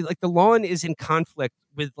lawn is in conflict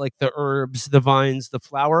with the herbs, the vines, the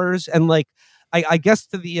flowers, and I guess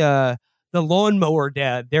to the lawnmower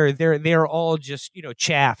dad, they're all just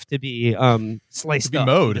chaff to be sliced up,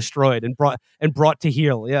 mowed, destroyed, and brought to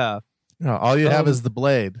heel. Yeah. No, all you have is the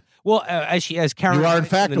blade. Well, as Karen, you are in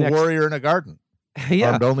fact a warrior in a garden,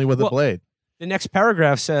 armed only with a blade. The next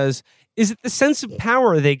paragraph says, "Is it the sense of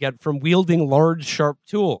power they get from wielding large, sharp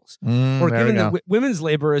tools, or given that women's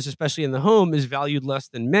labor, especially in the home, is valued less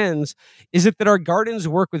than men's? Is it that our gardens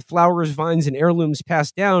work with flowers, vines, and heirlooms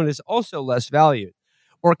passed down is also less valued?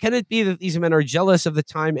 Or can it be that these men are jealous of the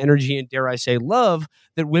time, energy, and dare I say love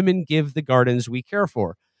that women give the gardens we care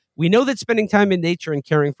for? We know that spending time in nature and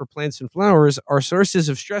caring for plants and flowers are sources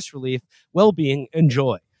of stress relief, well-being, and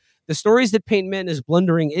joy. The stories that paint men as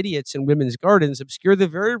blundering idiots in women's gardens obscure the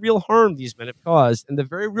very real harm these men have caused and the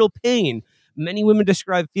very real pain many women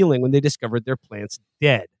describe feeling when they discovered their plants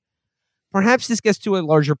dead. Perhaps this gets to a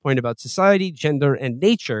larger point about society, gender, and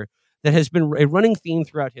nature that has been a running theme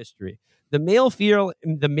throughout history. The male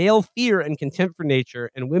fear and contempt for nature,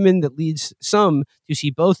 and women that leads some to see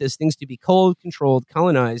both as things to be cold, controlled,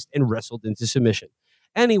 colonized, and wrestled into submission.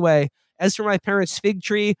 Anyway, as for my parents' fig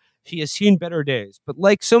tree, she has seen better days. But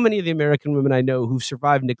like so many of the American women I know who've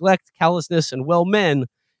survived neglect, callousness, and men,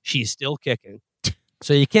 she's still kicking.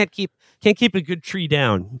 So you can't keep a good tree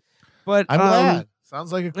down. But I'm glad.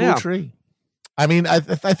 Sounds like a cool tree. I mean, I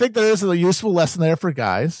think there is a useful lesson there for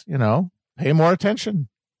guys. Pay more attention.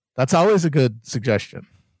 That's always a good suggestion.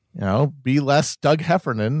 Be less Doug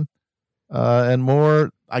Heffernan and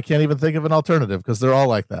more. I can't even think of an alternative because they're all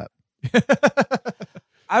like that.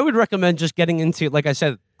 I would recommend just getting into, like I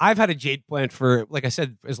said, I've had a jade plant for, like I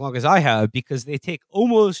said, as long as I have, because they take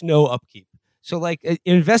almost no upkeep. So like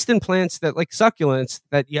invest in plants that, like succulents,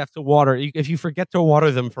 that you have to water. If you forget to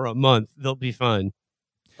water them for a month, they'll be fine.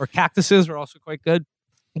 Or cactuses are also quite good.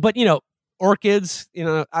 But, orchids,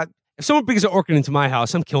 if someone brings an orchid into my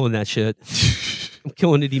house, I'm killing that shit. I'm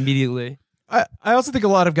killing it immediately. I also think a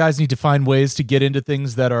lot of guys need to find ways to get into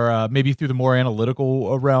things that are maybe through the more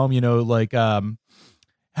analytical realm, like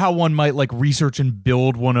how one might like research and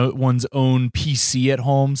build one's own PC at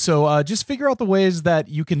home. So just figure out the ways that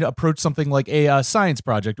you can approach something like a science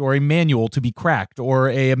project or a manual to be cracked or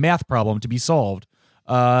a math problem to be solved.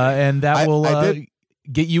 And that will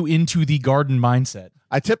get you into the garden mindset.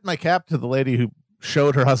 I tipped my cap to the lady who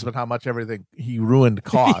showed her husband how much everything he ruined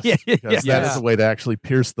cost. Because that is a way to actually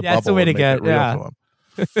pierce the bubble. That's the way to get it real to him.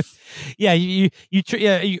 Yeah, you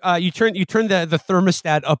turn the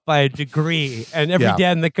thermostat up by a degree, and every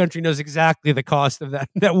dad in the country knows exactly the cost of that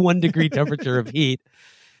 1 degree temperature of heat.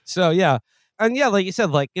 So and like you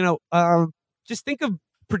said, just think of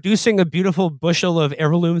producing a beautiful bushel of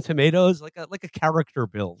heirloom tomatoes like a character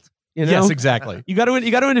build. Yes, exactly. You got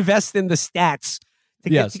to invest in the stats to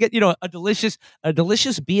get a delicious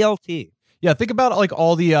BLT. Yeah, think about like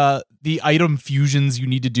all the item fusions you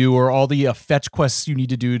need to do, or all the fetch quests you need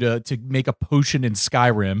to do to make a potion in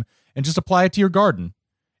Skyrim, and just apply it to your garden.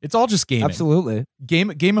 It's all just gaming. Absolutely,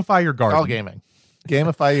 gamify your garden. All gaming.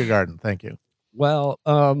 Gamify your garden. Thank you. Well,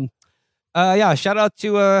 shout out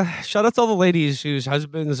to all the ladies whose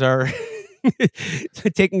husbands are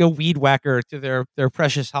taking a weed whacker to their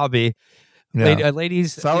precious hobby. Yeah.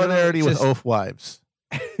 Ladies, solidarity with oaf wives.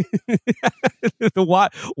 The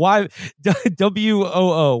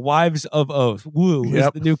WOO, Wives of Oath. Woo is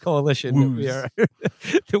the new coalition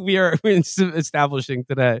that we are establishing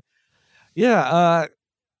today. Yeah, I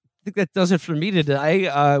think that does it for me today.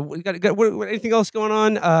 We got anything else going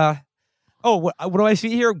on? What do I see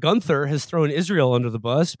here? Gunther has thrown Israel under the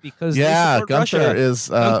bus because Gunther Russia.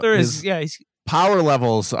 is he's power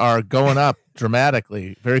levels are going up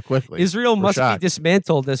dramatically, very quickly. Israel must be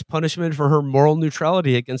dismantled as punishment for her moral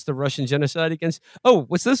neutrality against the Russian genocide against. Oh,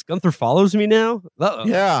 what's this? Gunther follows me now? Uh-oh.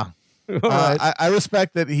 Yeah. Right. I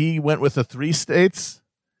respect that he went with the 3 states.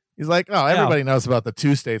 He's like, everybody knows about the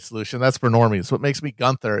 2-state solution. That's for normies. What makes me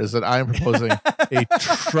Gunther is that I'm proposing a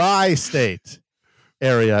tri-state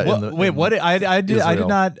area. I did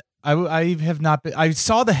not. I have not been. I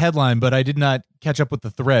saw the headline, but I did not catch up with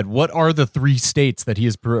the thread. What are the 3 states that he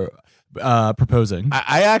is proposing?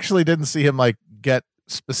 I actually didn't see him get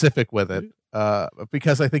specific with it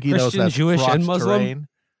because I think he Christian, knows that Jewish, and Muslim, terrain.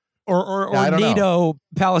 or NATO,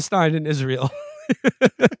 Palestine, and Israel.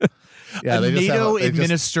 Yeah, a NATO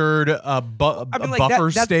administered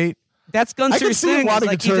buffer state. That's Gunther's thing.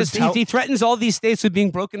 He threatens all these states with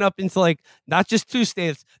being broken up into not just 2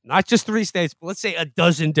 states, not just 3 states, but let's say a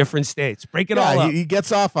dozen different states. Break it all up. He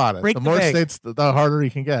gets off on it. The more states, the harder he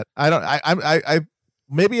can get.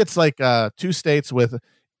 Maybe it's 2 states with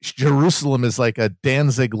Jerusalem is like a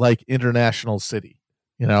Danzig-like international city,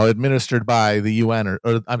 administered by the UN or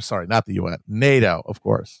I'm sorry, not the UN, NATO, of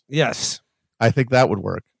course. Yes, I think that would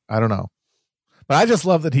work. I don't know, but I just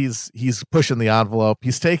love that he's pushing the envelope.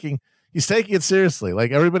 He's taking it seriously.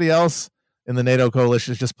 Like everybody else in the NATO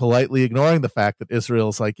coalition is just politely ignoring the fact that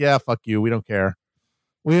Israel's like, yeah, fuck you. We don't care.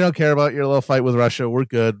 We don't care about your little fight with Russia. We're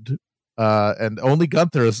good. And only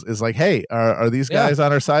Gunther is like, hey, are these guys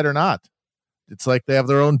on our side or not? It's like they have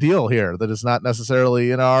their own deal here that is not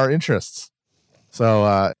necessarily in our interests.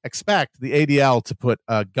 So expect the ADL to put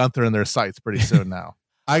Gunther in their sights pretty soon now.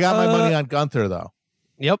 I got my money on Gunther, though.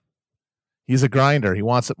 Yep. He's a grinder. He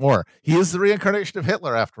wants it more. He is the reincarnation of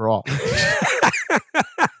Hitler, after all.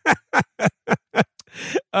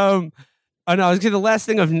 I was the last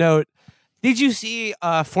thing of note. Did you see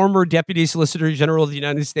former Deputy Solicitor General of the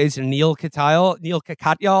United States Neil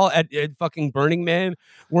Katyal at fucking Burning Man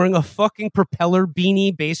wearing a fucking propeller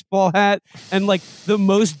beanie baseball hat and the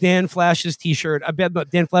most Dan Flash's t-shirt, I bet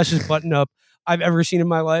Dan Flash's button up I've ever seen in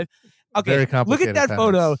my life? Okay, look at that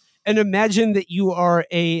photo and imagine that you are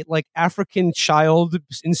a African child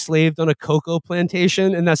enslaved on a cocoa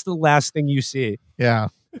plantation, and that's the last thing you see. Yeah.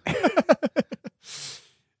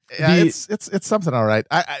 Yeah, it's something, all right.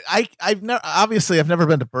 I've never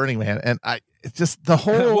been to Burning Man, and it's just the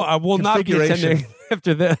whole I will not be attending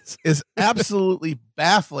after this is absolutely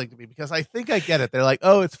baffling to me because I think I get it. They're like,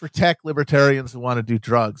 oh, it's for tech libertarians who want to do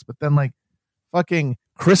drugs, but then Fucking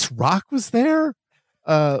Chris Rock was there.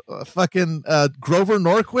 Fucking Grover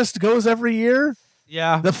Norquist goes every year.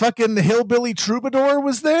 Yeah. The fucking Hillbilly Troubadour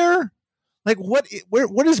was there. Like, what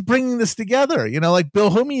is bringing this together? You know, like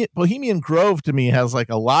Bohemian Grove to me has like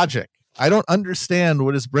a logic. I don't understand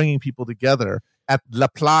what is bringing people together at La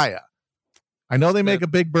Playa. I know they make a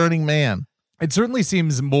big Burning Man. It certainly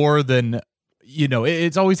seems more than, you know,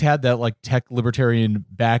 it's always had that like tech libertarian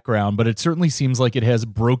background, but it certainly seems like it has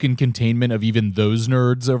broken containment of even those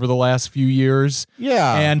nerds over the last few years.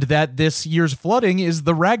 Yeah. And that this year's flooding is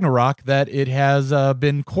the Ragnarok that it has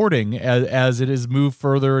been courting as it has moved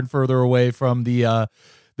further and further away from the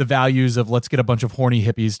values of let's get a bunch of horny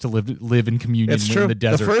hippies to live in communion in the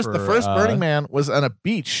desert. The first Burning Man was on a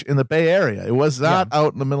beach in the Bay Area. It was not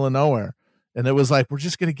out in the middle of nowhere. And it was like, we're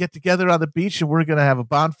just going to get together on the beach and we're going to have a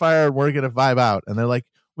bonfire and we're going to vibe out. And they're like,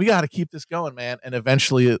 we got to keep this going, man. And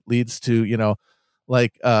eventually it leads to, you know,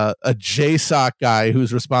 like a JSOC guy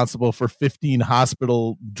who's responsible for 15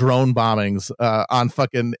 hospital drone bombings on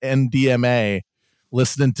fucking NDMA,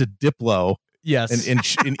 listening to Diplo. Yes. And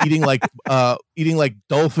eating like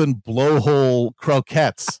dolphin blowhole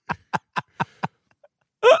croquettes.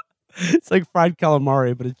 It's like fried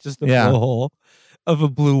calamari, but it's just a blowhole of a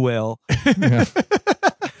blue whale. Yeah.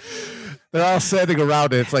 They're all sitting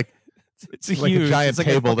around it. It's like like a giant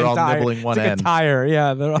table. They're all nibbling one end. Like a tire.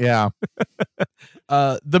 Yeah. Yeah.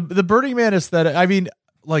 The Burning Man aesthetic. I mean,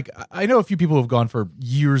 like, I know a few people who have gone for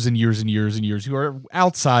years and years and years and years who are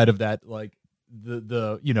outside of that, like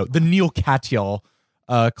the Neil Katyal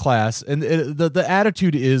class, and the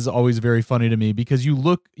attitude is always very funny to me because you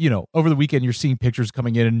look, you know, over the weekend you're seeing pictures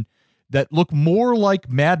coming in that look more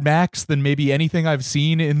like Mad Max than maybe anything I've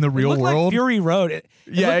seen in the real world. Like Fury Road. It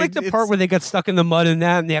looked like the part where they got stuck in the mud and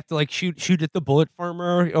they have to like shoot at the bullet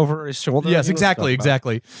farmer over his shoulder. Yes, exactly.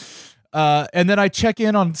 And then I check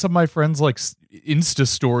in on some of my friends like Insta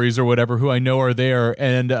stories or whatever who I know are there,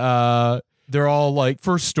 and they're all like,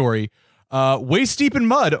 first story, waist deep in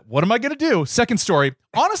mud. What am I gonna do? Second story,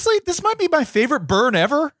 honestly, this might be my favorite burn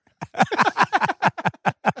ever.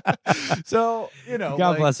 So, you know,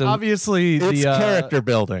 God bless him. Obviously, it's character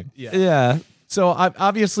building. Yeah. So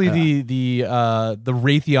obviously, the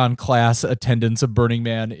Raytheon class attendance of Burning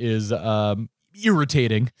Man is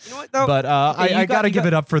irritating. You know what, though? But I got to give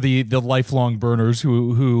it up for the lifelong burners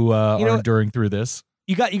who are enduring through this.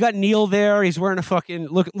 You got Neil there. He's wearing a fucking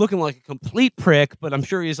looking like a complete prick, but I'm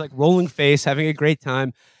sure he's like rolling face, having a great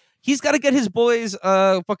time. He's got to get his boys,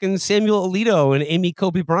 fucking Samuel Alito and Amy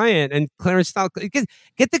Kobe Bryant and Clarence Stout. Get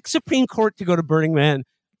the Supreme Court to go to Burning Man.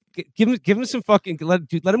 Give him some fucking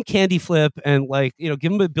let him candy flip and like, you know,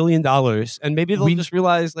 give him $1 billion and maybe they'll just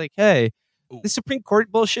realize like, hey, the Supreme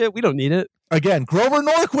Court bullshit, we don't need it. Again, Grover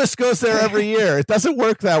Norquist goes there every year. It doesn't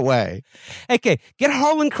work that way. Okay, get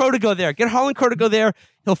Harlan Crow to go there.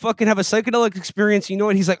 He'll fucking have a psychedelic experience. You know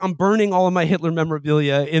what? He's like, I'm burning all of my Hitler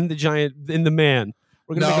memorabilia in the man.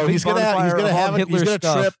 We're gonna he's gonna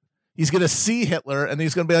trip. He's gonna see Hitler, and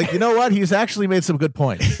he's gonna be like, you know what? He's actually made some good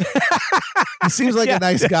points. He seems like a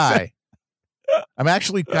nice guy. I'm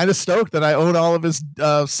actually kind of stoked that I own all of his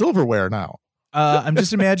silverware now. I'm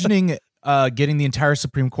just imagining getting the entire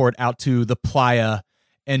Supreme Court out to the playa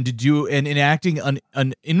and enacting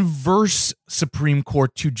an inverse Supreme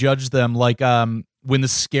Court to judge them, like when the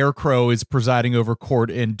Scarecrow is presiding over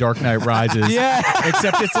court in Dark Knight Rises. Yeah.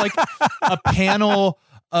 Except it's like a panel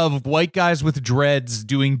of white guys with dreads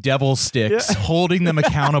doing devil sticks, holding them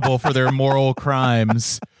accountable for their moral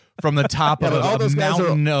crimes from the top of a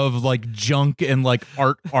mountain of like junk and like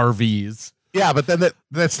art RVs. Yeah, but then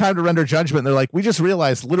that's time to render judgment. And they're like, we just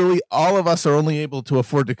realized literally all of us are only able to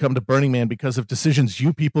afford to come to Burning Man because of decisions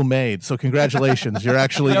you people made. So congratulations, you're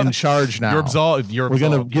actually in charge now. You're absolved. We're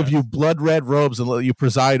going to give you blood red robes and let you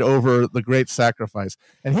preside over the great sacrifice.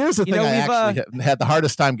 And here's the thing I actually had the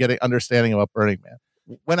hardest time understanding about Burning Man.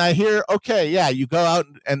 When I hear, okay, yeah, you go out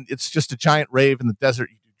and it's just a giant rave in the desert,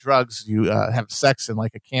 you do drugs, you have sex in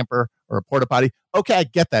like a camper or a porta potty. Okay, I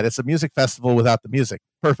get that. It's a music festival without the music.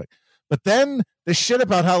 Perfect. But then the shit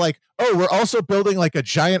about how like, oh, we're also building like a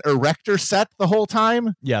giant erector set the whole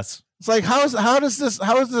time. Yes. It's like, how does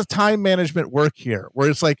this time management work here? Where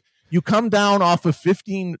it's like you come down off of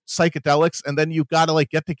 15 psychedelics and then you've got to like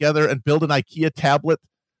get together and build an IKEA tablet,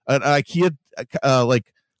 an IKEA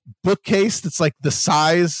like bookcase that's like the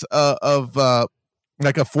size of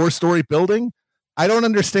like a 4-story building. I don't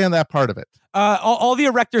understand that part of it. All the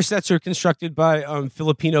erector sets are constructed by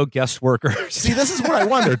Filipino guest workers. See, this is what I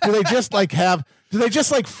wonder. Do they just like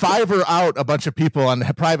Fiverr out a bunch of people on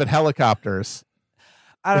private helicopters?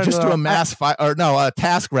 I don't know. Just do a mass a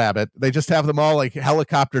Task Rabbit. They just have them all like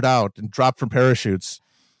helicoptered out and dropped from parachutes.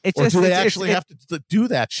 Or do they actually have to do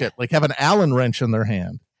that shit? Like have an Allen wrench in their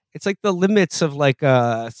hand? It's like the limits of like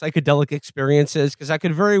psychedelic experiences, because I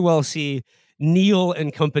could very well see Neil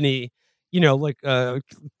and company, like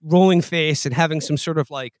rolling face and having some sort of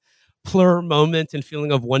like plur moment and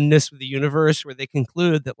feeling of oneness with the universe, where they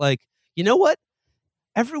conclude that, like, you know what?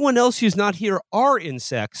 Everyone else who's not here are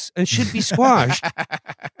insects and should be squashed.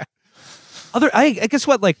 I guess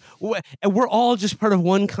what, like, we're all just part of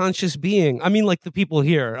one conscious being. I mean, like the people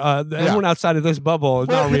here, everyone outside of this bubble is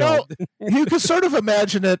not real. You can sort of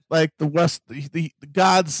imagine it like the West, the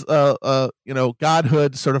gods,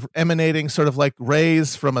 godhood sort of emanating sort of like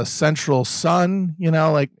rays from a central sun.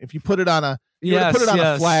 Like if you put it on a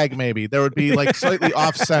a flag, maybe there would be like slightly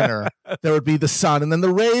off center. There would be the sun, and then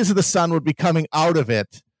the rays of the sun would be coming out of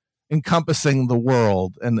it, encompassing the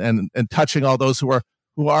world and touching all those who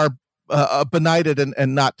are benighted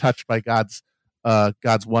and not touched by God's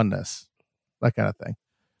oneness, that kind of thing.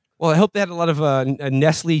 Well, I hope they had a lot of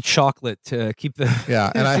Nestle chocolate to keep the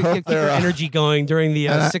and I hope keep their energy going during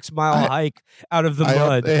the 6 mile hike out of the mud.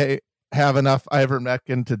 Hope they have enough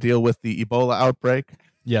ivermectin to deal with the Ebola outbreak.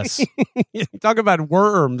 Yes. Talk about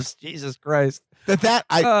worms, Jesus Christ!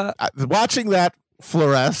 Watching that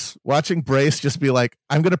fluoresce, watching Brace just be like,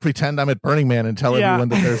 I'm going to pretend I'm at Burning Man and tell everyone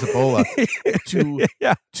that there's Ebola.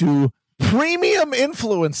 to premium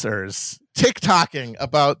influencers TikToking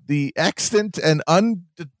about the extant and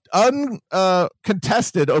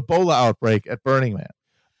uncontested Ebola outbreak at Burning Man.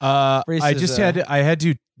 I had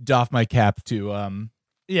to doff my cap to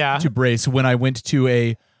Brace when I went to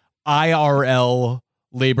a IRL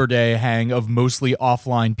Labor Day hang of mostly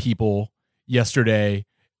offline people yesterday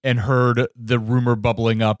and heard the rumor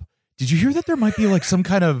bubbling up. Did you hear that there might be like some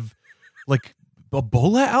kind of like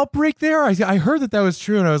Ebola outbreak there? I heard that was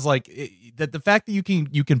true, and I was like, that the fact that you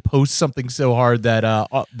can post something so hard that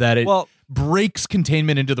it breaks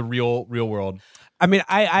containment into the real world. I mean,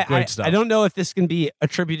 I don't know if this can be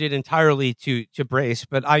attributed entirely to Brace,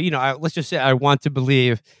 but let's just say I want to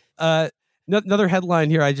believe. Another headline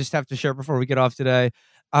here I just have to share before we get off today.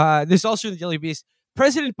 This also in the Daily Beast.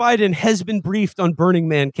 President Biden has been briefed on Burning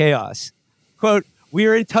Man chaos. Quote, "We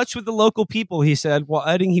are in touch with the local people," he said, while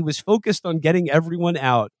adding he was focused on getting everyone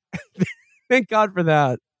out. Thank God for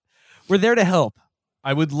that. We're there to help.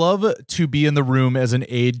 I would love to be in the room as an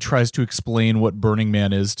aide tries to explain what Burning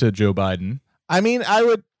Man is to Joe Biden. I mean,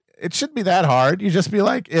 it shouldn't be that hard. You just be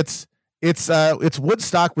like, it's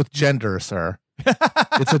Woodstock with gender, sir.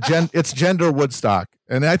 It's gender Woodstock.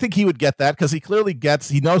 And I think he would get that because he clearly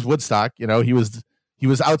he knows Woodstock. He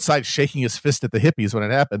was outside shaking his fist at the hippies when it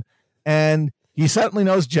happened. And he certainly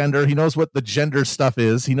knows gender. He knows what the gender stuff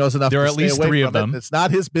is. He knows enough there to are stay at least away 3 from of them. it. It's not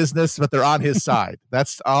his business, but they're on his side.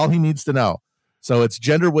 That's all he needs to know. So it's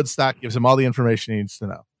gender Woodstock, gives him all the information he needs to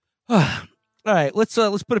know. All right, let's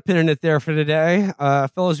put a pin in it there for today.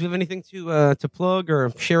 Fellas, do you have anything to plug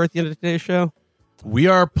or share at the end of today's show? We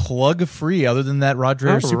are plug free other than that Rod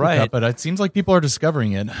Dreher Super Cup, but it seems like people are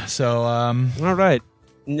discovering it. So, all right.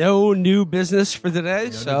 No new business for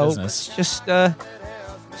today, let's just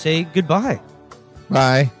say goodbye.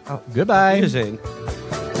 Bye. Goodbye. Amazing.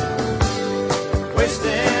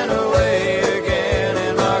 Wasting